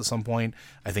Angels at some point.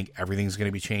 I think everything's going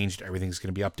to be changed. Everything's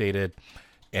going to be updated,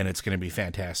 and it's going to be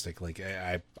fantastic. Like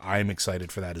I'm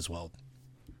excited for that as well.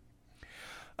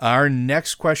 Our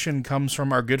next question comes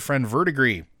from our good friend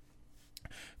Vertigree.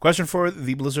 Question for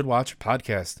the Blizzard Watch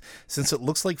podcast. Since it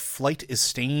looks like Flight is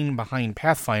staying behind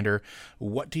Pathfinder,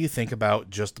 what do you think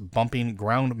about just bumping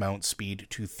ground mount speed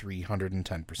to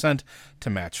 310% to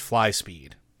match fly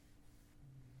speed?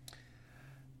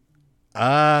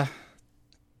 No.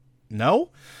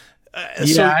 I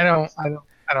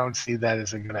don't see that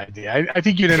as a good idea. I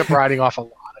think you'd end up riding off a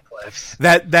lot of cliffs.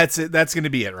 That's it. That's going to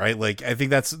be it, right? Like, I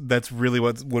think that's really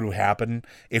what would happen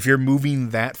if you're moving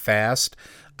that fast.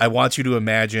 I want you to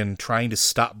imagine trying to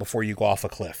stop before you go off a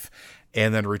cliff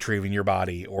and then retrieving your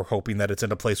body, or hoping that it's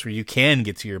in a place where you can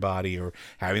get to your body, or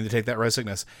having to take that rest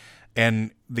sickness. And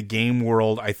the game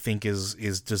world, I think,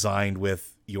 is designed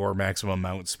with your maximum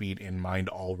mount speed in mind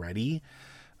already.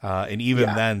 And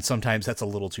even then, sometimes that's a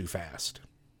little too fast.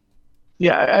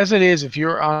 Yeah, as it is, if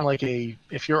you're on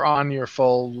your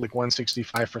full like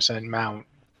 165% mount,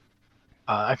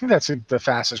 I think that's the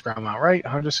fastest ground mount, right?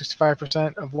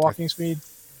 165% of walking speed.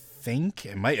 Think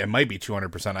it might be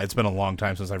 200%. It's been a long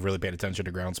time since I've really paid attention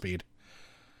to ground speed,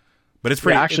 but it's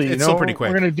pretty. Yeah, actually, it's still pretty quick.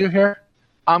 What we're gonna do here?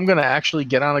 I'm gonna actually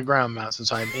get on a ground mount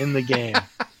since I'm in the game.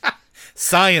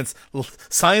 Science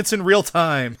in real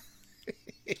time.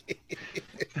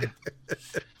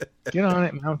 Get on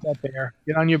it, mount that bear.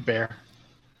 Get on your bear.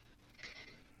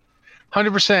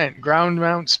 100% ground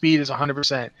mount speed is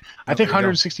 100%. I think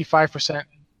 165%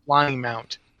 flying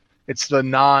mount. It's the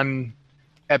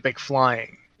non-epic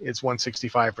flying. It's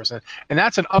 165%, and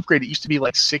that's an upgrade. It used to be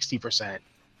like 60%.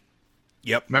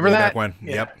 Yep. Remember that? Back when?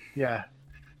 Yeah, yep. Yeah.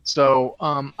 So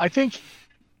I think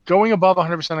going above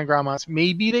 100% on ground mounts,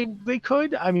 maybe they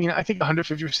could. I mean, I think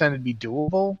 150% would be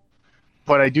doable,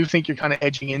 but I do think you're kind of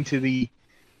edging into the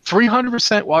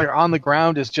 300% while you're on the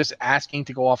ground is just asking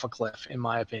to go off a cliff, in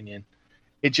my opinion.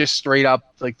 It just straight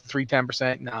up like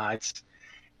 310%. Nah,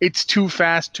 it's too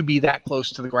fast to be that close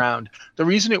to the ground. The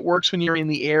reason it works when you're in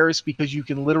the air is because you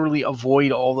can literally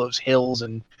avoid all those hills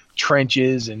and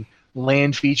trenches and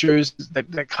land features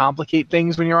that complicate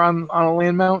things when you're on a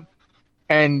land mount,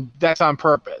 and that's on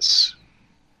purpose.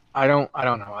 I don't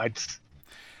know.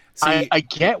 I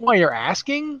get why you're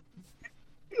asking.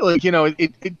 Like,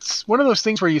 it's one of those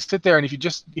things where you sit there, and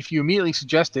if you immediately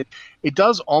suggest it, it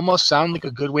does almost sound like a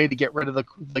good way to get rid of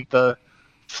the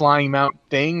flying mount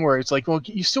thing, where it's like, well,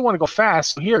 you still want to go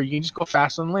fast, so here you can just go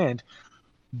fast on land.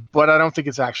 But I don't think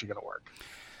it's actually going to work.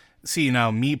 See,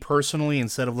 now, me personally,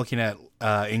 instead of looking at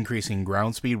increasing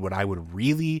ground speed, what I would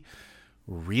really,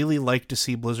 really like to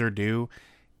see Blizzard do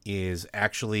is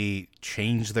actually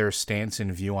change their stance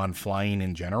and view on flying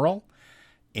in general.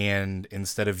 And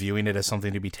instead of viewing it as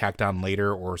something to be tacked on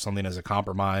later, or something as a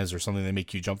compromise, or something that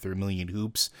make you jump through a million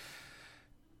hoops,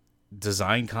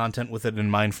 design content with it in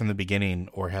mind from the beginning,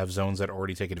 or have zones that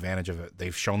already take advantage of it.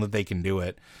 They've shown that they can do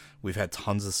it. We've had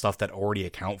tons of stuff that already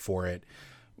account for it.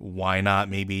 Why not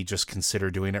maybe just consider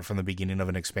doing it from the beginning of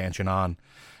an expansion on?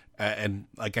 And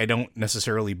like, I don't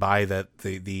necessarily buy that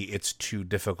the it's too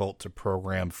difficult to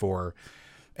program for,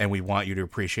 and we want you to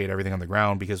appreciate everything on the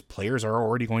ground, because players are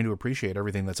already going to appreciate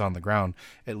everything that's on the ground,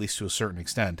 at least to a certain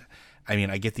extent. I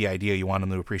mean, I get the idea, you want them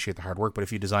to appreciate the hard work, but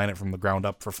if you design it from the ground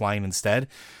up for flying instead,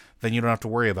 then you don't have to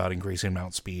worry about increasing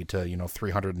mount speed to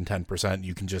 310%.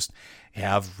 You can just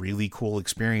have really cool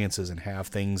experiences and have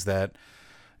things that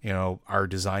are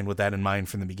designed with that in mind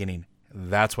from the beginning.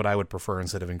 That's what I would prefer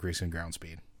instead of increasing ground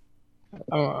speed.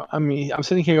 I mean, I'm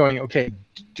sitting here going, okay,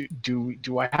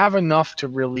 do I have enough to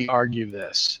really argue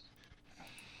this?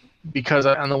 Because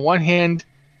on the one hand,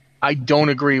 I don't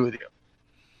agree with you.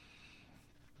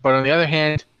 But on the other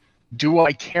hand, do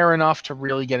I care enough to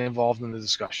really get involved in the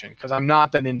discussion? Because I'm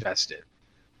not that invested.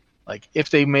 Like if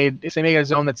they make a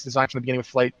zone that's designed from the beginning with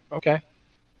flight, okay.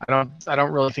 I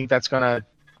don't really think that's gonna.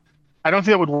 I don't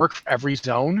think that would work for every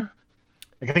zone.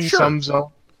 Like I think some zone.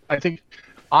 I think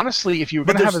honestly, if you're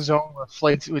gonna have a zone where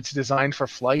flight, it's designed for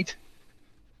flight,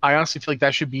 I honestly feel like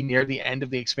that should be near the end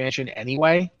of the expansion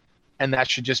anyway, and that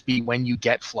should just be when you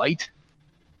get flight.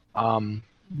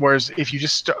 Whereas if you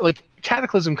just start, like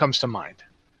Cataclysm comes to mind,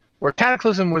 where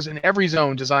Cataclysm was in every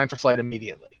zone designed for flight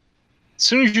immediately. As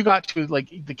soon as you got to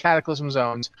like the Cataclysm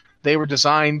zones, they were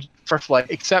designed for flight,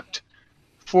 except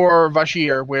for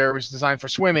Vashir, where it was designed for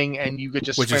swimming, and you could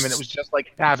just swim, and it was just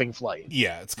like having flight.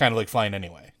 Yeah, it's kind of like flying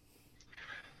anyway.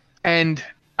 And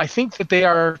I think that they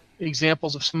are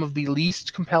examples of some of the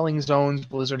least compelling zones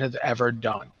Blizzard has ever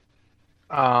done,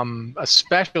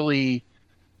 especially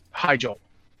Hyjal,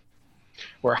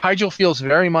 where Hyjal feels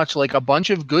very much like a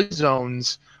bunch of good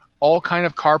zones all kind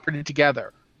of carpeted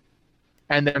together,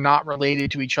 and they're not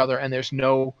related to each other, and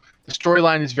the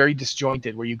storyline is very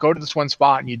disjointed, where you go to this one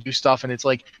spot and you do stuff, and it's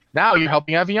like, now you're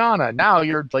helping Aviana, now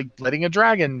you're like letting a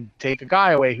dragon take a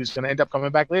guy away who's going to end up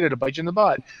coming back later to bite you in the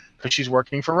butt because she's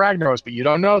working for Ragnaros, but you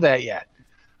don't know that yet.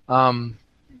 And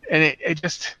it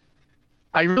just,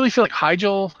 I really feel like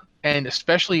Hyjal, and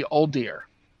especially Uldir.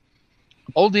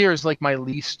 Uldir is like my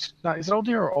least, is it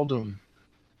Uldir or Uldum?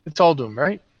 It's Uldum,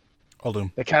 right?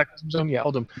 Uldum. The Cataclysm zone? Yeah,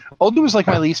 Uldum. Uldum is like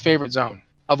my least favorite zone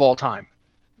of all time.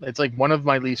 It's like one of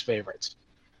my least favorites.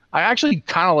 I actually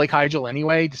kind of like Hyjal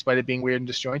anyway, despite it being weird and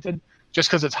disjointed, just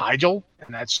because it's Hyjal,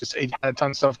 and that's just, it had a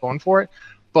ton of stuff going for it.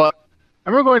 But I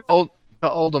remember going to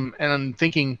Uldum, and I'm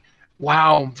thinking,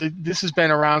 wow, this has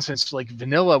been around since like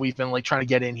vanilla. We've been like trying to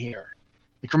get in here.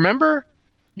 Like, remember,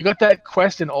 you got that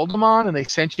quest in Uldaman, and they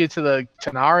sent you to the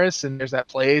Tanaris, and there's that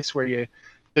place where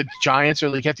the giants are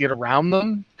like you have to get around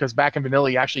them, because back in vanilla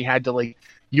you actually had to like,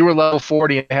 you were level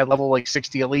 40 and they had level like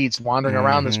 60 elites wandering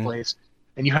around this place,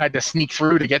 and you had to sneak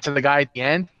through to get to the guy at the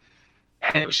end.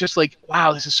 And it was just like,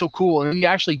 wow, this is so cool. And then you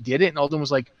actually did it, and Uldum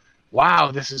was like,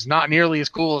 wow, this is not nearly as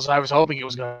cool as I was hoping it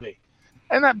was going to be.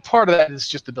 And that part of that is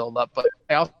just the build up, but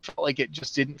I also felt like it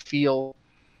just didn't feel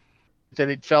that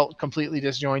it felt completely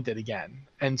disjointed again.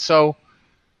 And so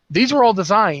these were all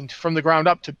designed from the ground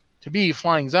up to be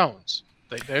flying zones.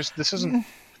 This isn't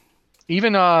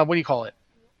even what do you call it?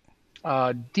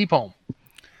 Deep Home,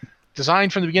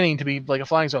 designed from the beginning to be like a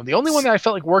flying zone. The only one that I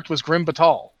felt like worked was Grim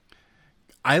Batal.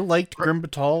 I liked Grim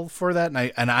Batal for that,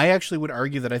 and I actually would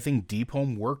argue that I think Deep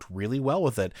Home worked really well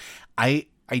with it. I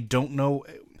don't know.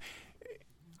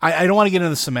 I don't want to get into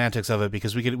the semantics of it,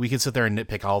 because we could sit there and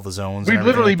nitpick all the zones. We've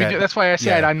literally been. That's why I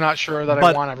said I'm not sure that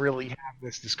I want to really have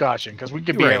this discussion, because we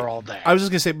could be here all day. I was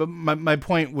just gonna say, but my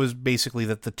point was basically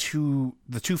that the two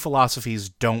philosophies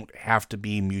don't have to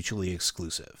be mutually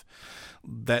exclusive.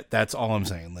 That's all I'm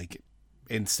saying. Like,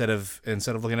 instead of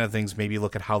looking at things, maybe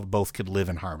look at how both could live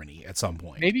in harmony at some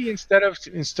point. Maybe instead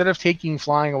of taking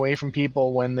flying away from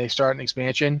people when they start an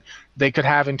expansion, they could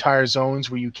have entire zones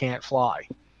where you can't fly.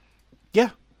 Yeah.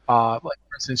 Like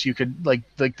for instance, you could like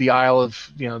the Isle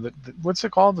of the what's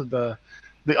it called, the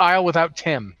Isle without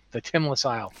Tim, the Timless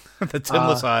Isle. The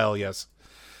Timless Isle, yes.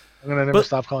 I'm gonna never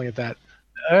stop calling it that.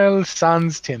 El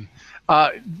Sans Tim.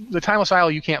 The Timeless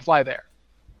Isle, you can't fly there.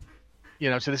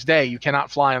 To this day, you cannot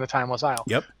fly on the Timeless Isle.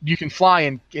 Yep. You can fly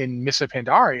in Mists of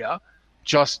Pandaria,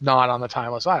 just not on the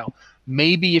Timeless Isle.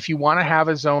 Maybe if you want to have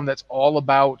a zone that's all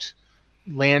about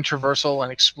land traversal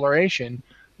and exploration,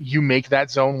 you make that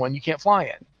zone one you can't fly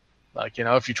in. Like,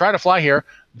 if you try to fly here,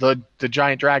 the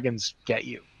giant dragons get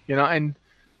you. And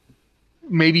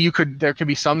maybe there could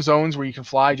be some zones where you can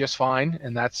fly just fine,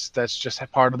 and that's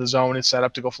just part of the zone is set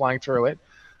up to go flying through it.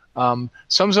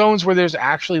 Some zones where there's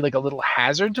actually like a little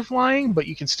hazard to flying, but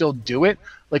you can still do it.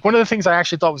 Like, one of the things I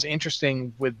actually thought was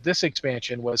interesting with this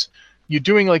expansion was you're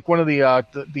doing like one of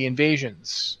the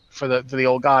invasions for the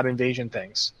old god invasion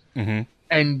things. Mm-hmm.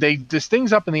 And there's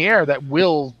things up in the air that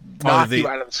will knock you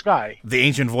out of the sky. The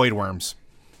ancient void worms.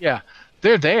 Yeah,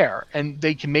 they're there, and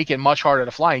they can make it much harder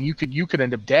to fly. And you could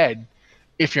end up dead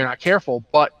if you're not careful.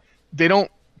 But they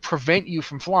don't prevent you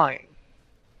from flying.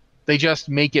 They just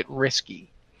make it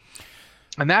risky.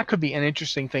 And that could be an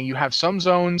interesting thing. You have some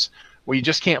zones where you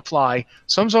just can't fly,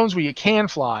 some zones where you can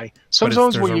fly, some But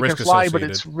zones there's where a you can risk fly, but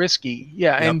associated. it's risky.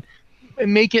 Yeah, Yep.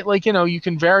 and make it like, you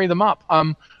can vary them up.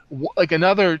 Like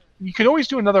another, you could always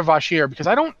do another Vashir, because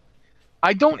I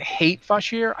don't hate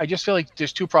Vashir. I just feel like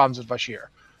there's two problems with Vashir.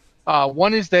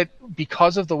 One is that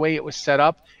because of the way it was set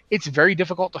up, it's very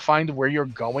difficult to find where you're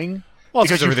going. Well,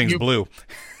 it's because because everything's blue.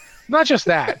 not just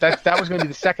that. That was going to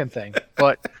be the second thing.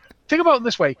 But think about it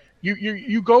this way: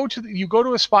 you go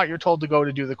to a spot you're told to go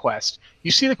to do the quest. You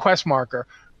see the quest marker,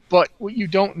 but what you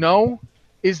don't know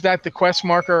is that the quest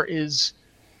marker is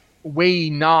way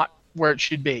not where it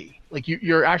should be. Like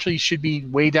you're actually should be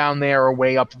way down there or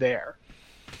way up there,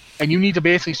 and you need to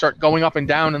basically start going up and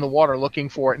down in the water looking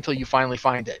for it until you finally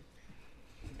find it.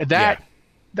 And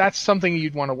that's something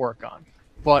you'd want to work on.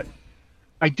 But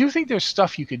I do think there's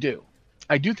stuff you could do.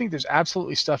 I do think there's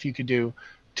absolutely stuff you could do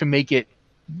to make it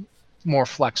more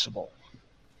flexible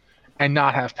and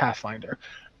not have Pathfinder.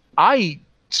 I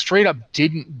straight up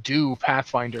didn't do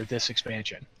Pathfinder this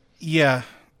expansion. Yeah.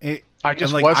 I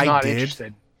just was not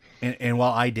interested. And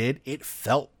while I did, it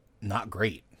felt not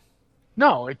great.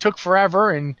 No, it took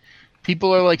forever, and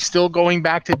people are like still going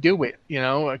back to do it,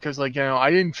 because I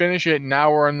didn't finish it, and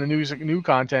now we're on the new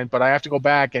content, but I have to go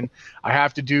back and I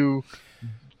have to do,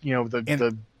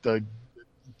 the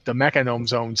Mechanome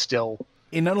zone still.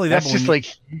 And not only that, that's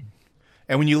just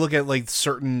and when you look at like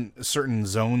certain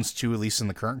zones too, at least in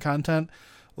the current content,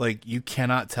 like you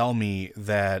cannot tell me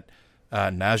that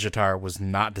Nazjatar was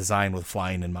not designed with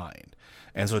flying in mind,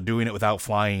 and so doing it without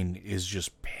flying is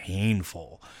just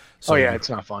painful. So, it's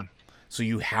not fun. So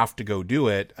you have to go do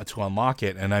it to unlock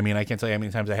it. And I mean, I can't tell you how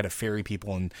many times I had to ferry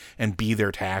people and be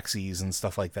their taxis and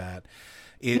stuff like that.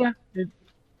 Yeah.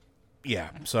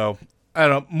 So I don't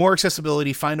know, more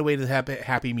accessibility, find a way to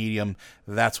happy medium.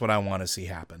 That's what I want to see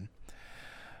happen.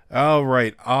 All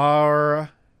right. Our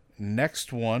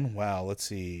next one. Wow. Let's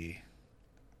see.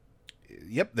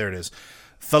 Yep. There it is.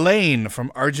 Thalane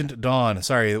from Argent Dawn.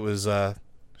 Sorry. It was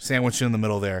sandwiched in the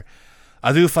middle there.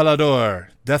 Adu Falador.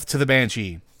 Death to the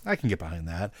Banshee. I can get behind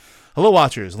that. Hello,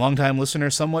 Watchers. Longtime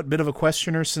listener, somewhat bit of a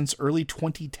questioner since early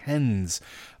 2010s.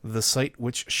 The site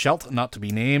which shalt not to be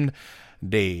named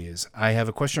days. I have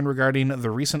a question regarding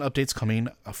the recent updates coming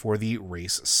for the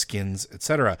race skins,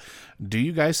 etc. Do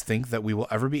you guys think that we will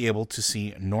ever be able to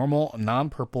see normal,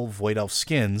 non-purple Void Elf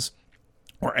skins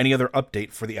or any other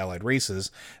update for the allied races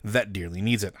that dearly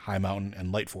needs it? High Mountain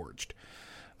and Lightforged.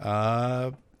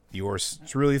 Yours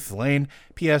truly, Thalane.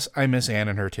 P.S. I miss Anne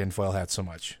and her tinfoil hat so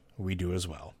much. We do as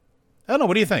well. I don't know.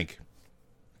 What do you think?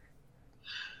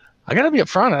 I gotta be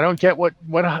upfront. I don't get what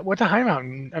the High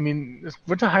Mountain. I mean,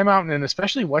 what the High Mountain, and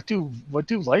especially what do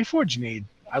Lightforge need?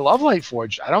 I love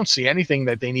Lightforge. I don't see anything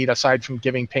that they need aside from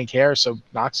giving pink hair so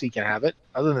Noxie can have it.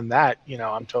 Other than that,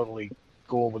 I'm totally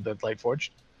cool with the Lightforge.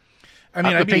 I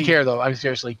mean, pink hair though. I'm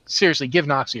seriously, give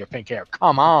Noxie your pink hair.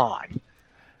 Come on.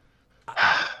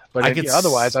 But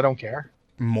otherwise, I don't care.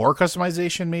 More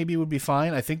customization maybe would be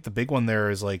fine. I think the big one there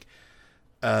is like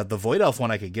the Void Elf one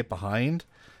I could get behind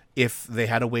if they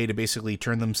had a way to basically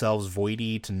turn themselves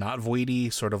voidy to not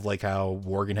voidy, sort of like how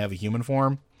Worgen have a human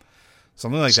form.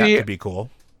 Something like that could be cool.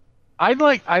 I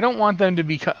don't want them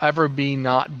to ever be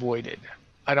not voided.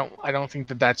 I don't think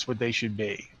that that's what they should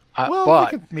be.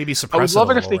 But maybe suppress. I would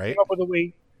love it if they came up with a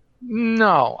way.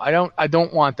 No, I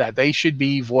don't want that. They should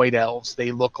be Void Elves.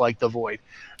 They look like the Void.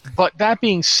 But that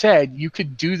being said, you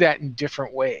could do that in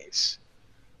different ways.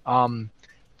 One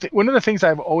of the things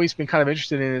I've always been kind of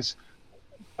interested in is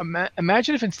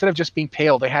imagine if instead of just being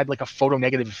pale, they had like a photo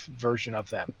negative version of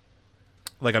them.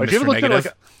 Like a Mr.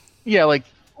 Negative?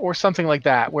 Or something like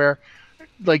that, where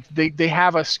like they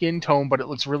have a skin tone, but it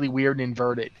looks really weird and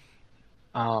inverted.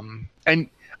 And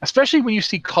especially when you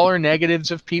see color negatives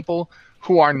of people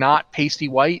who are not pasty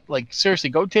white, like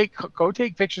seriously, go take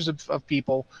pictures of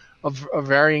people of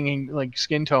varying like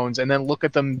skin tones and then look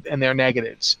at them and their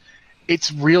negatives.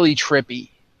 It's really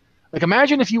trippy. Like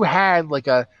imagine if you had like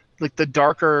the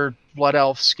darker Blood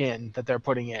Elf skin that they're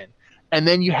putting in, and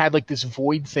then you had like this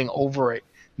void thing over it,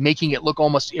 making it look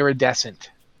almost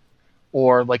iridescent,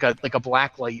 or like a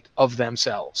black light of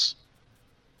themselves.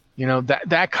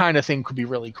 That kind of thing could be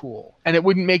really cool, and it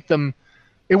wouldn't make them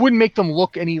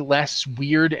look any less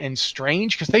weird and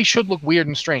strange, because they should look weird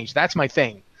and strange. That's my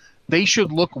thing. They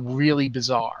should look really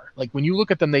bizarre. Like when you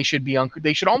look at them, they should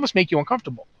almost make you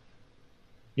uncomfortable.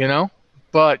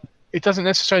 But it doesn't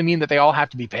necessarily mean that they all have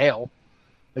to be pale.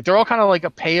 Like they're all kind of like a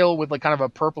pale with like kind of a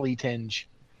purpley tinge,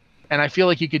 and I feel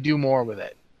like you could do more with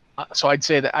it. So I'd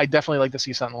say that I definitely like to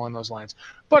see something along those lines.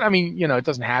 But I mean, it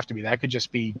doesn't have to be. That could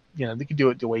just be, they could do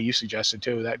it the way you suggested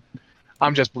too. That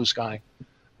I'm just blue sky.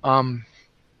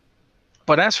 But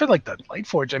But as for like the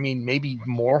Lightforge, I mean, maybe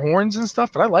more horns and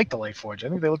stuff. But I like the Lightforge. I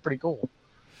think they look pretty cool.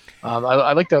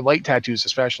 I like the light tattoos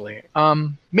especially.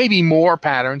 Maybe more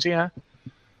patterns. Yeah.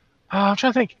 I'm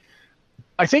trying to think.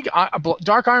 I think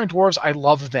Dark Iron Dwarves. I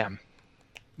love them.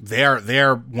 They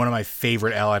are one of my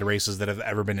favorite allied races that have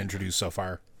ever been introduced so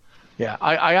far. Yeah,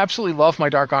 I absolutely love my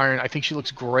Dark Iron. I think she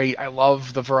looks great. I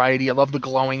love the variety. I love the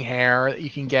glowing hair that you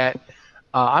can get.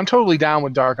 I'm totally down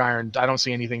with Dark Iron. I don't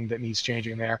see anything that needs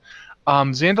changing there.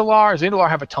 Zandalar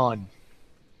have a ton.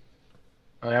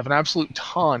 I have an absolute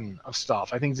ton of stuff.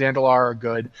 I think Zandalar are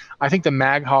good. I think the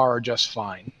Mag'har are just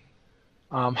fine.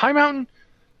 High Mountain,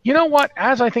 you know what?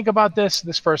 As I think about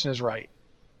this person is right.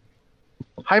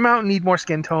 High Mountain need more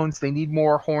skin tones. They need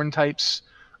more horn types.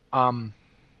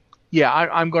 Yeah,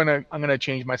 I'm gonna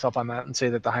change myself on that and say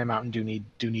that the High Mountain do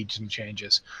need some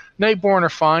changes. Nightborn are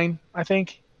fine, I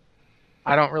think.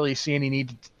 I don't really see any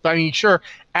need. I mean, sure,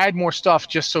 add more stuff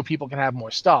just so people can have more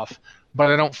stuff,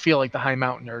 but I don't feel like the High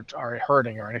Mountain are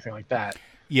hurting or anything like that.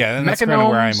 Yeah, and that's kind of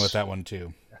where I'm with that one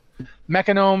too.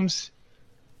 Mechanomes,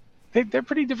 they're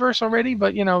pretty diverse already,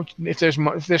 but you know, if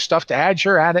there's stuff to add,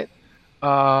 sure, add it.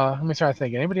 Let me try to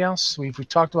think. Anybody else? We've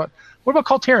talked about. What about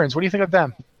Kultirians? What do you think of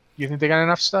them? You think they got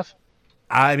enough stuff?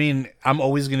 I mean, I'm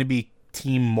always going to be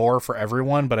team more for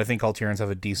everyone, but I think Kultirians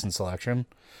have a decent selection,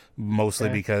 mostly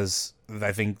because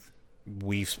I think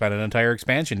we've spent an entire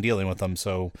expansion dealing with them,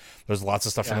 so there's lots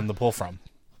of stuff for them to pull from.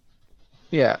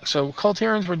 Yeah, so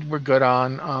Kultirians we're good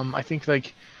on. I think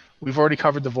like we've already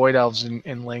covered the Void Elves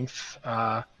in length.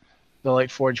 The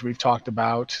Lightforge we've talked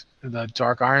about. The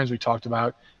Dark Irons we talked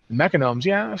about. The Mechanomes,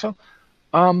 yeah. So,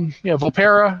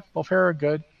 Volpera are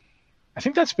good. I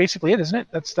think that's basically it, isn't it?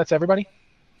 That's everybody.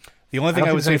 The only thing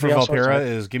I would say for Volpera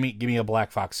is give me a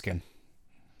black fox skin.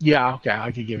 Yeah, okay,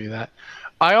 I could give you that.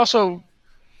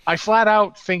 I flat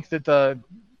out think that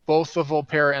both the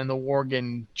Volpera and the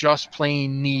Worgen just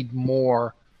plain need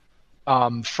more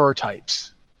fur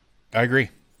types. I agree.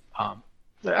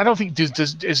 I don't think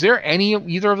is there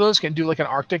either of those can do like an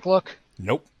Arctic look?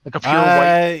 Nope. Like a pure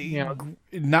white,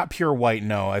 not pure white.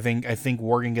 No, I think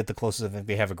Worgen get the closest. I think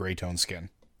they have a gray tone skin.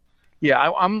 Yeah,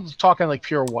 I'm talking like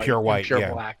pure white, pure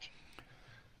black.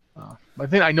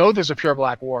 I know there's a pure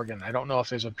black Worgen. I don't know if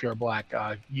there's a pure black.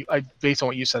 Based on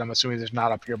what you said, I'm assuming there's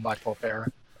not a pure black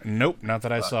Volpera. Nope, not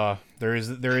that I saw. There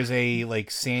is a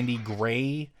like sandy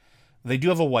gray. They do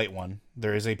have a white one.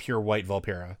 There is a pure white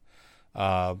Volpera,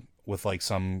 with like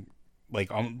some like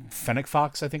Fennec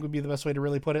Fox. I think would be the best way to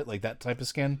really put it, like that type of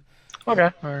skin. Okay,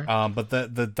 all right. But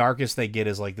the darkest they get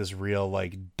is like this real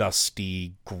like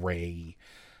dusty gray.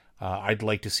 I'd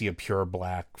like to see a pure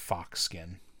black fox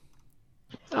skin.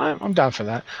 I'm down for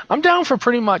that. I'm down for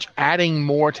pretty much adding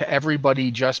more to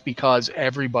everybody just because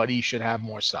everybody should have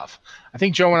more stuff. I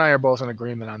think Joe and I are both in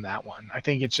agreement on that one. I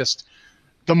think it's just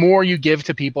the more you give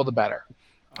to people, the better.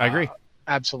 I agree.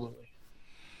 Absolutely.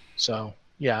 So,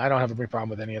 yeah, I don't have a big problem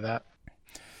with any of that.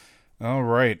 All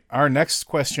right. Our next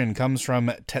question comes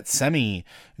from Tetsemi.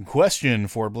 Question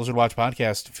for Blizzard Watch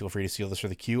Podcast. Feel free to steal this for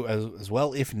the queue as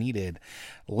well if needed.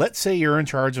 Let's say you're in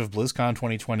charge of BlizzCon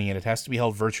 2020 and it has to be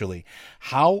held virtually.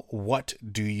 What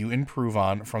do you improve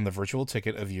on from the virtual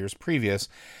ticket of years previous?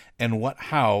 And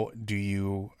how do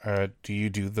you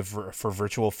do for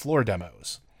virtual floor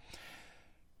demos?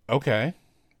 Okay.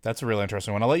 That's a really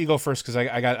interesting one. I'll let you go first because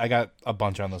I got a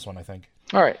bunch on this one, I think.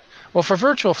 All right. Well, for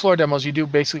virtual floor demos, you do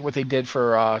basically what they did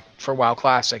for WoW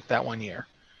Classic that one year.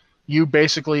 You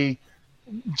basically,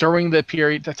 during the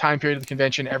time period of the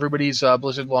convention, everybody's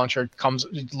Blizzard launcher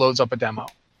loads up a demo.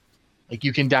 Like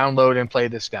you can download and play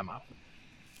this demo,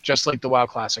 just like the WoW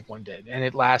Classic one did, and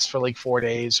it lasts for like 4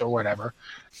 days or whatever.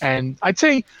 And I'd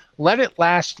say let it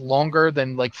last longer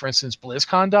than, like, for instance,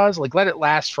 BlizzCon does. Like let it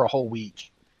last for a whole week.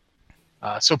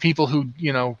 So people who,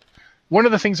 one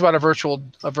of the things about a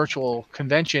virtual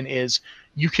convention is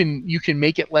you can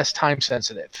make it less time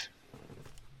sensitive.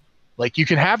 Like you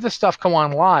can have the stuff come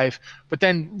on live, but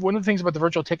then one of the things about the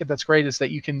virtual ticket that's great is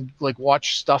that you can like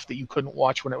watch stuff that you couldn't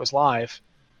watch when it was live.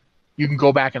 You can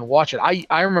go back and watch it.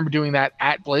 I remember doing that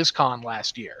at BlizzCon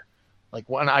last year. Like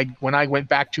when I went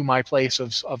back to my place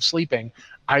of sleeping,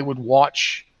 I would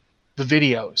watch the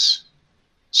videos.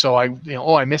 So I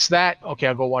missed that. Okay,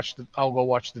 I'll go watch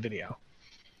the video.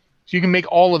 So you can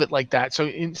make all of it like that. So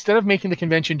instead of making the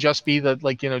convention just be the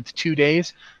 2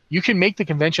 days, you can make the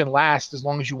convention last as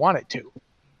long as you want it to,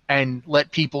 and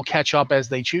let people catch up as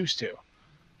they choose to.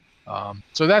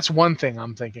 So that's one thing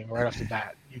I'm thinking right off the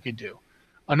bat you could do.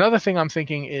 Another thing I'm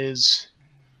thinking is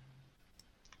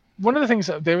one of the things.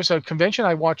 There was a convention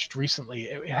I watched recently.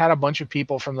 It had a bunch of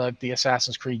people from the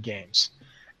Assassin's Creed games.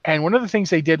 And one of the things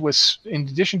they did was, in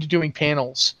addition to doing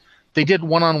panels, They did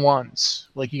one-on-ones.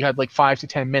 Like you had like 5 to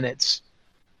 10 minutes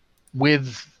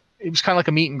with. It was kind of like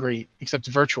a meet and greet, except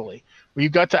virtually, where you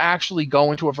got to actually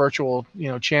go into a virtual,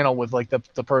 channel with like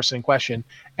the person in question,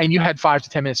 and you had 5 to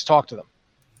 10 minutes to talk to them.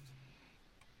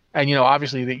 And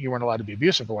obviously that you weren't allowed to be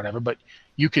abusive or whatever, but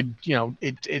you could,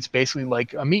 it's basically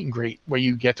like a meet and greet where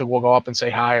you get to go up and say,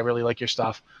 hi, I really like your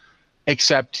stuff,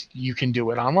 except you can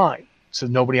do it online. So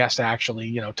nobody has to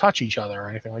actually, touch each other or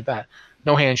anything like that.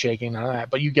 No handshaking, none of that.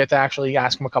 But you get to actually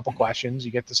ask them a couple questions.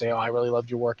 You get to say, oh, I really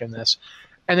loved your work in this.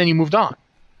 And then you moved on.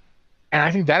 And I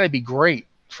think that'd be great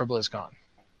for BlizzCon. Can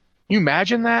you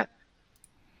imagine that?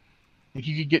 Like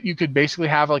you could basically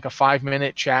have like a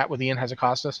 5-minute chat with Ian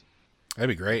Hazzikostas. That'd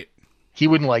be great. He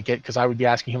wouldn't like it because I would be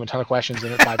asking him a ton of questions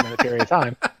in a 5-minute period of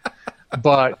time.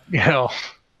 But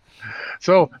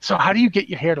so how do you get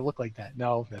your hair to look like that?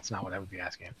 No, that's not what I would be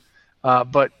asking him.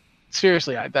 But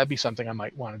seriously, that'd be something I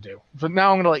might want to do. But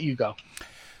now I'm going to let you go.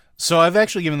 So I've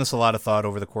actually given this a lot of thought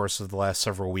over the course of the last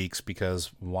several weeks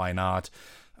because why not?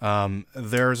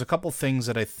 There's a couple things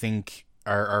that I think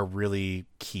are really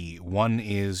key. One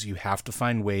is you have to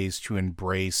find ways to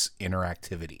embrace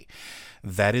interactivity.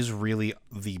 That is really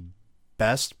the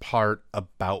best part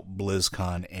about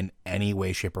BlizzCon in any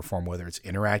way, shape, or form, whether it's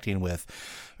interacting with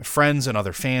friends and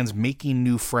other fans, making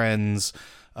new friends,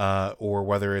 or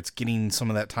whether it's getting some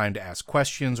of that time to ask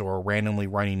questions or randomly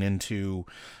running into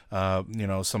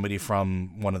somebody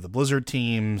from one of the Blizzard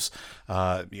teams,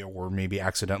 or maybe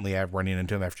accidentally running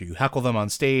into them after you heckle them on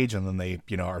stage and then they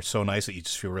are so nice that you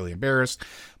just feel really embarrassed.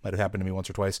 Might have happened to me once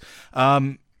or twice.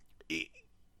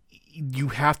 You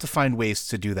have to find ways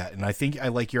to do that. And I think I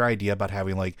like your idea about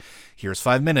having like, here's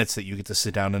 5 minutes that you get to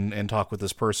sit down and talk with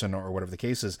this person or whatever the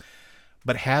case is,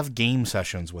 but have game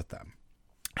sessions with them.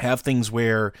 Have things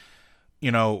where,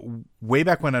 way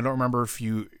back when, I don't know if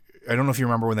you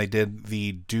remember when they did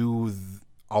the do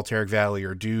Alterac Valley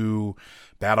or do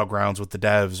Battlegrounds with the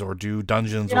devs or do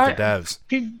Dungeons with the devs.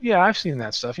 Yeah, I've seen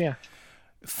that stuff, yeah.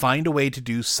 Find a way to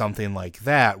do something like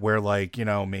that where like,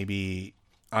 maybe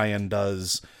Ian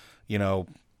does,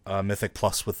 Mythic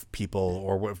Plus with people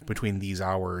or between these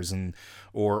hours and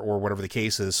or whatever the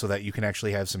case is, so that you can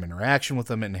actually have some interaction with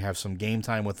them and have some game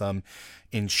time with them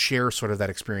and share sort of that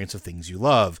experience of things you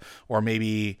love. Or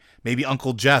maybe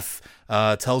Uncle Jeff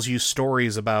tells you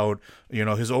stories about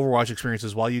his Overwatch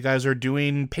experiences while you guys are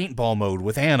doing paintball mode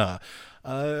with Anna.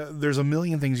 There's a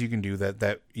million things you can do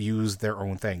that use their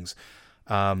own things.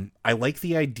 I like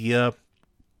the idea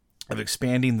of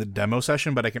expanding the demo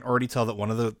session, but I can already tell that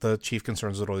one of the chief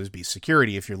concerns would always be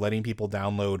security. If you're letting people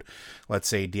download, let's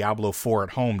say Diablo 4 at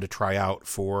home to try out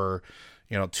for,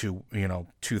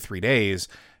 2-3 days,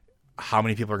 how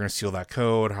many people are going to steal that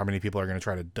code? How many people are going to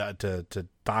try to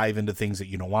dive into things that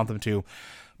you don't want them to?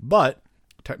 But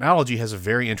technology has a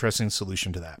very interesting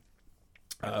solution to that.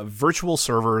 Virtual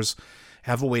servers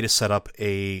have a way to set up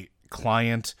a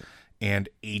client and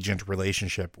agent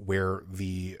relationship where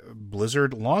the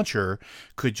Blizzard launcher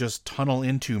could just tunnel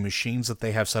into machines that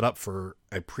they have set up for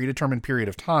a predetermined period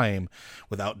of time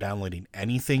without downloading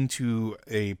anything to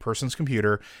a person's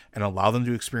computer and allow them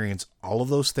to experience all of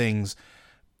those things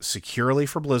securely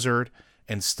for Blizzard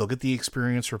and still get the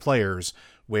experience for players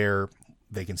where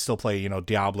they can still play,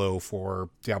 Diablo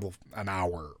for an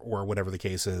hour or whatever the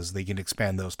case is. They can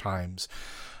expand those times.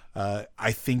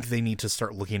 I think they need to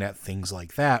start looking at things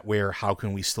like that, where how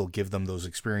can we still give them those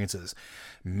experiences?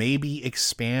 Maybe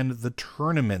expand the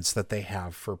tournaments that they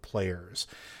have for players.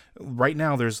 Right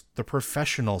now, there's the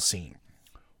professional scene.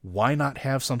 Why not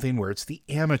have something where it's the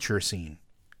amateur scene?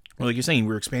 Well, like you're saying,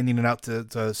 we're expanding it out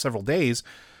to several days.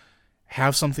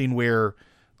 Have something where,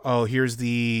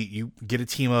 you get a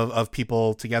team of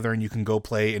people together and you can go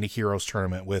play in a heroes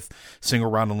tournament with single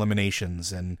round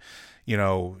eliminations and,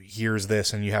 here's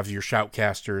this, and you have your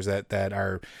shoutcasters that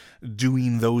are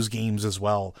doing those games as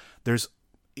well.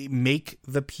 Make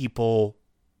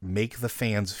the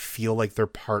fans feel like they're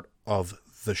part of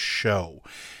the show.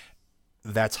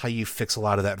 That's how you fix a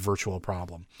lot of that virtual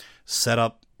problem. Set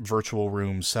up virtual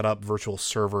rooms, set up virtual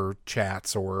server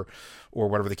chats or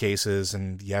whatever the case is.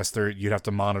 And yes, you'd have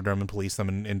to monitor them and police them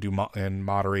and do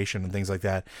moderation and things like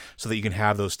that so that you can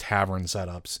have those tavern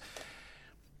setups.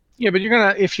 Yeah, but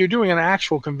if you're doing an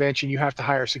actual convention, you have to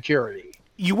hire security.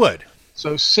 You would.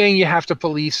 So saying you have to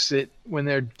police it when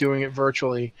they're doing it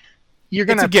virtually, you're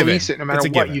going to police it no matter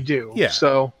what you do. Yeah.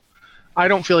 So I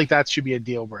don't feel like that should be a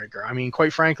deal breaker. I mean,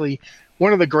 quite frankly,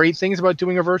 one of the great things about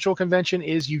doing a virtual convention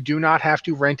is you do not have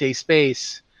to rent a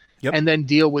space and then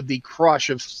deal with the crush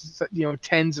of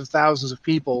tens of thousands of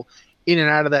people in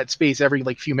and out of that space every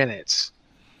few minutes.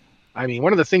 I mean,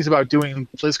 one of the things about doing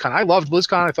BlizzCon, I loved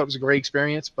BlizzCon. I thought it was a great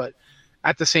experience, but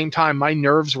at the same time, my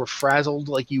nerves were frazzled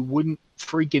like you wouldn't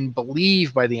freaking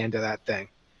believe by the end of that thing.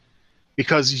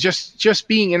 Because just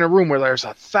being in a room where there's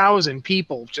 1,000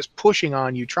 people just pushing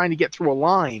on you, trying to get through a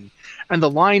line, and the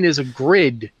line is a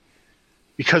grid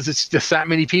because it's just that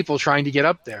many people trying to get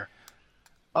up there.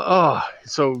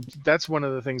 So that's one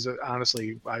of the things that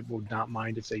honestly I would not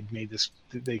mind if they made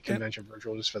the convention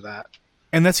virtual just for that.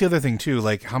 And that's the other thing too.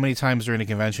 Like, how many times during a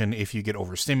convention, if you get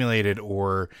overstimulated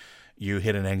or you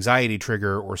hit an anxiety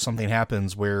trigger or something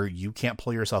happens where you can't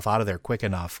pull yourself out of there quick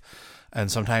enough.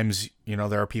 And sometimes,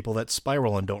 there are people that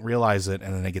spiral and don't realize it,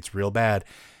 and then it gets real bad.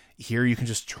 Here, you can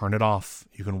just turn it off.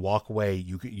 You can walk away.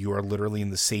 You are literally in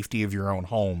the safety of your own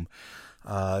home.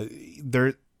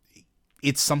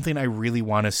 It's something I really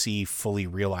want to see fully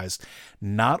realized,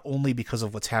 not only because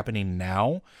of what's happening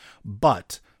now,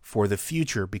 but for the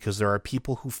future, because there are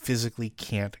people who physically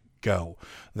can't go.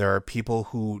 There are people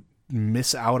who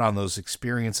miss out on those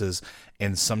experiences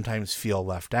and sometimes feel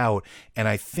left out. And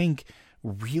I think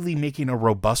really making a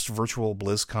robust virtual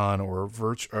BlizzCon or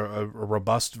a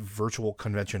robust virtual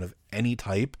convention of any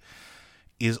type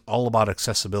is all about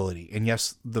accessibility. And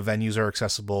yes, the venues are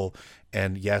accessible,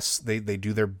 and yes, they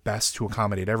do their best to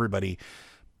accommodate everybody,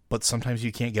 but sometimes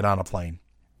you can't get on a plane.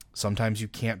 Sometimes you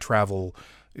can't travel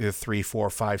 3, 4,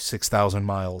 5, 6,000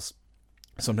 miles.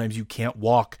 Sometimes you can't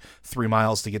walk 3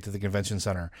 miles to get to the convention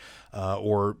center,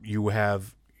 or you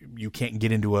can't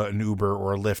get into an Uber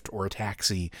or a Lyft or a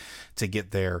taxi to get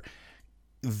there.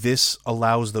 This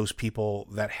allows those people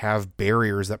that have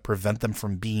barriers that prevent them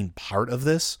from being part of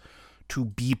this to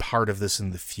be part of this in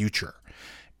the future.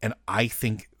 And I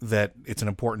think that it's an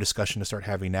important discussion to start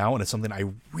having now, and it's something I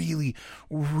really,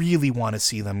 really want to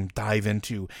see them dive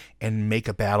into and make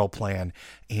a battle plan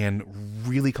and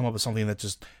really come up with something that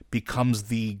just becomes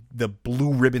the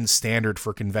blue ribbon standard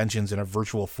for conventions in a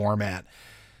virtual format,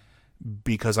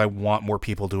 because I want more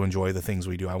people to enjoy the things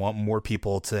we do. I want more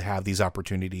people to have these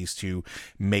opportunities to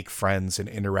make friends and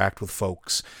interact with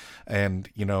folks, and,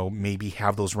 maybe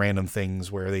have those random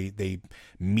things where they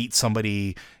meet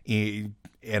somebody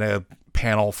in a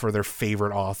panel for their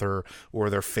favorite author or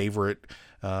their favorite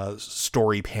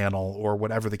story panel or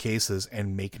whatever the case is,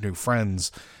 and make new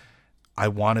friends. I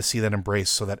want to see that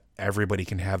embraced so that everybody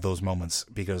can have those moments,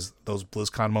 because those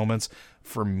BlizzCon moments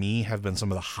for me have been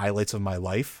some of the highlights of my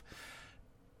life.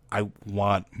 I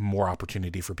want more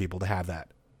opportunity for people to have that.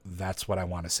 That's what I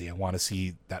want to see. I want to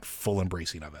see that full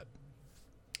embracing of it.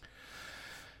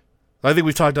 I think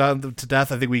we've talked to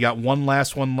death. I think we got one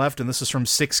last one left, and this is from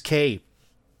 6K.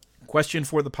 Question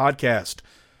for the podcast.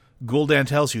 Gul'dan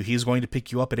tells you he's going to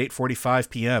pick you up at 8:45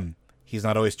 p.m. He's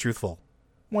not always truthful.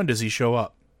 When does he show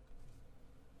up?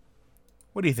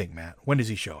 What do you think, Matt? When does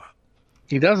he show up?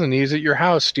 He doesn't. He's at your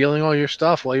house stealing all your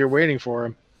stuff while you're waiting for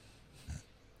him.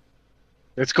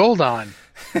 It's Gul'dan.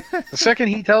 The second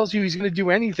he tells you he's going to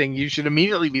do anything, you should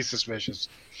immediately be suspicious.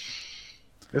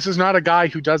 This is not a guy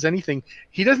who does anything.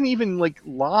 He doesn't even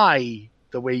lie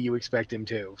the way you expect him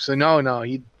to. So no,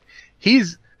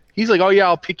 he's like, oh yeah,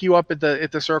 I'll pick you up at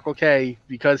the Circle K,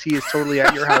 because he is totally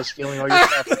at your house stealing all your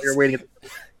stuff while you're waiting.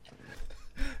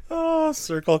 Oh,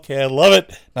 Circle K, I love it.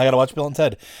 Now I got to watch Bill and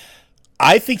Ted.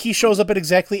 I think he shows up at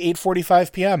exactly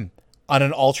 8:45 p.m. on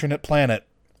an alternate planet.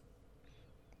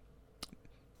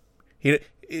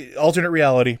 Alternate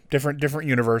reality, different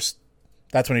universe.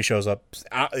 That's when he shows up.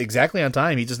 Exactly on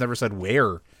time. He just never said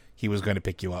where he was going to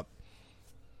pick you up.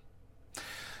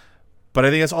 But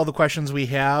I think that's all the questions we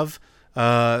have.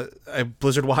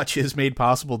 Blizzard Watch is made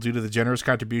possible due to the generous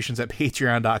contributions at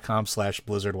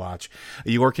patreon.com/BlizzardWatch.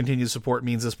 Your continued support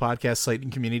means this podcast site and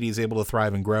community is able to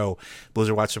thrive and grow.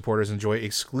 Blizzard Watch supporters enjoy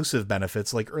exclusive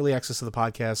benefits like early access to the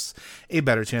podcasts, a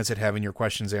better chance at having your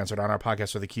questions answered on our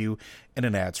podcast or the queue, and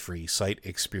an ads-free site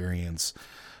experience.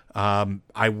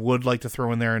 I would like to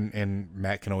throw in there, and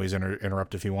Matt can always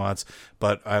interrupt if he wants,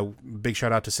 but big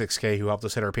shout out to 6K who helped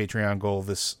us hit our Patreon goal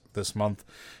this month,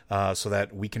 so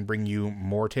that we can bring you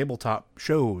more tabletop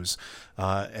shows.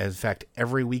 In fact,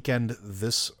 every weekend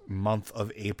this month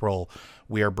of April,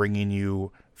 we are bringing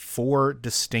you 4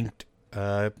 distinct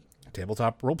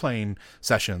tabletop role-playing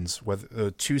sessions,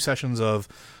 with 2 sessions of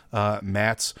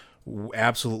Matt's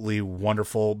absolutely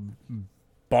wonderful,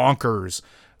 bonkers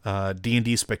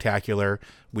D&D Spectacular.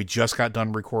 We just got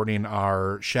done recording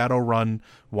our Shadowrun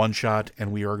one-shot,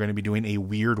 and we are going to be doing a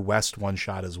Weird West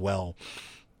one-shot as well.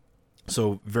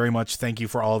 So very much thank you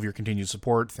for all of your continued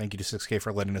support. Thank you to 6K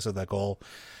for letting us hit that goal.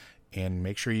 And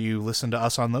make sure you listen to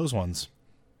us on those ones.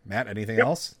 Matt, anything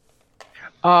else?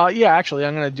 Yeah, actually,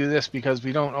 I'm going to do this because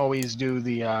we don't always do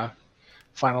the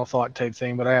final thought type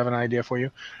thing, but I have an idea for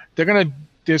you. They're going to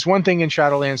there's one thing in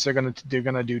Shadowlands they're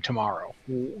gonna do tomorrow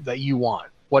that you want.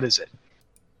 What is it?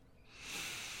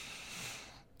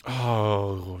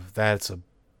 Oh, that's a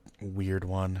weird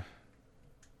one.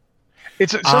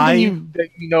 It's something that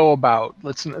you know about.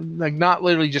 Let's like not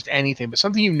literally just anything, but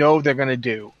something you know they're gonna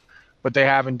do, but they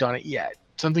haven't done it yet.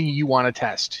 Something you want to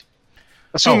test.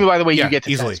 Assuming, by the way, you get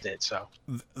to test it. So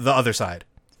the other side,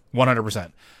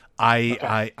 100%.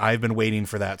 I've been waiting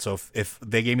for that. So if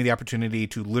they gave me the opportunity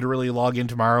to literally log in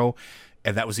tomorrow,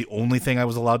 and that was the only thing I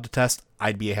was allowed to test,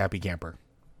 I'd be a happy camper.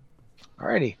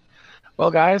 Alrighty. Well,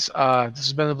 guys, this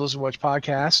has been the Blizzard Watch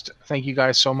podcast. Thank you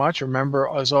guys so much. Remember,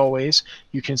 as always,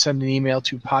 you can send an email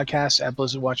to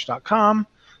podcast@blizzardwatch.com.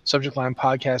 Subject line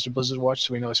podcast or Blizzard Watch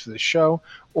so we know it's for the show.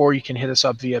 Or you can hit us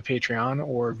up via Patreon,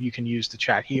 or you can use the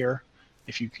chat here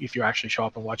if you actually show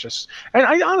up and watch us. And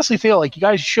I honestly feel like you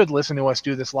guys should listen to us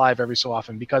do this live every so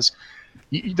often, because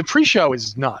the pre-show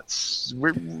is nuts.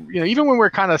 We're even when we're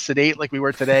kind of sedate like we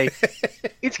were today,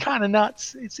 it's kind of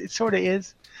nuts. It sort of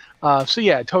is. So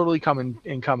yeah, totally come and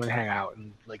hang out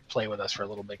and like play with us for a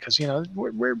little bit, because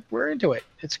we're into it.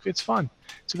 It's fun.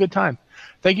 It's a good time.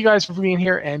 Thank you guys for being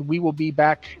here, and we will be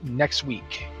back next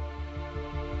week.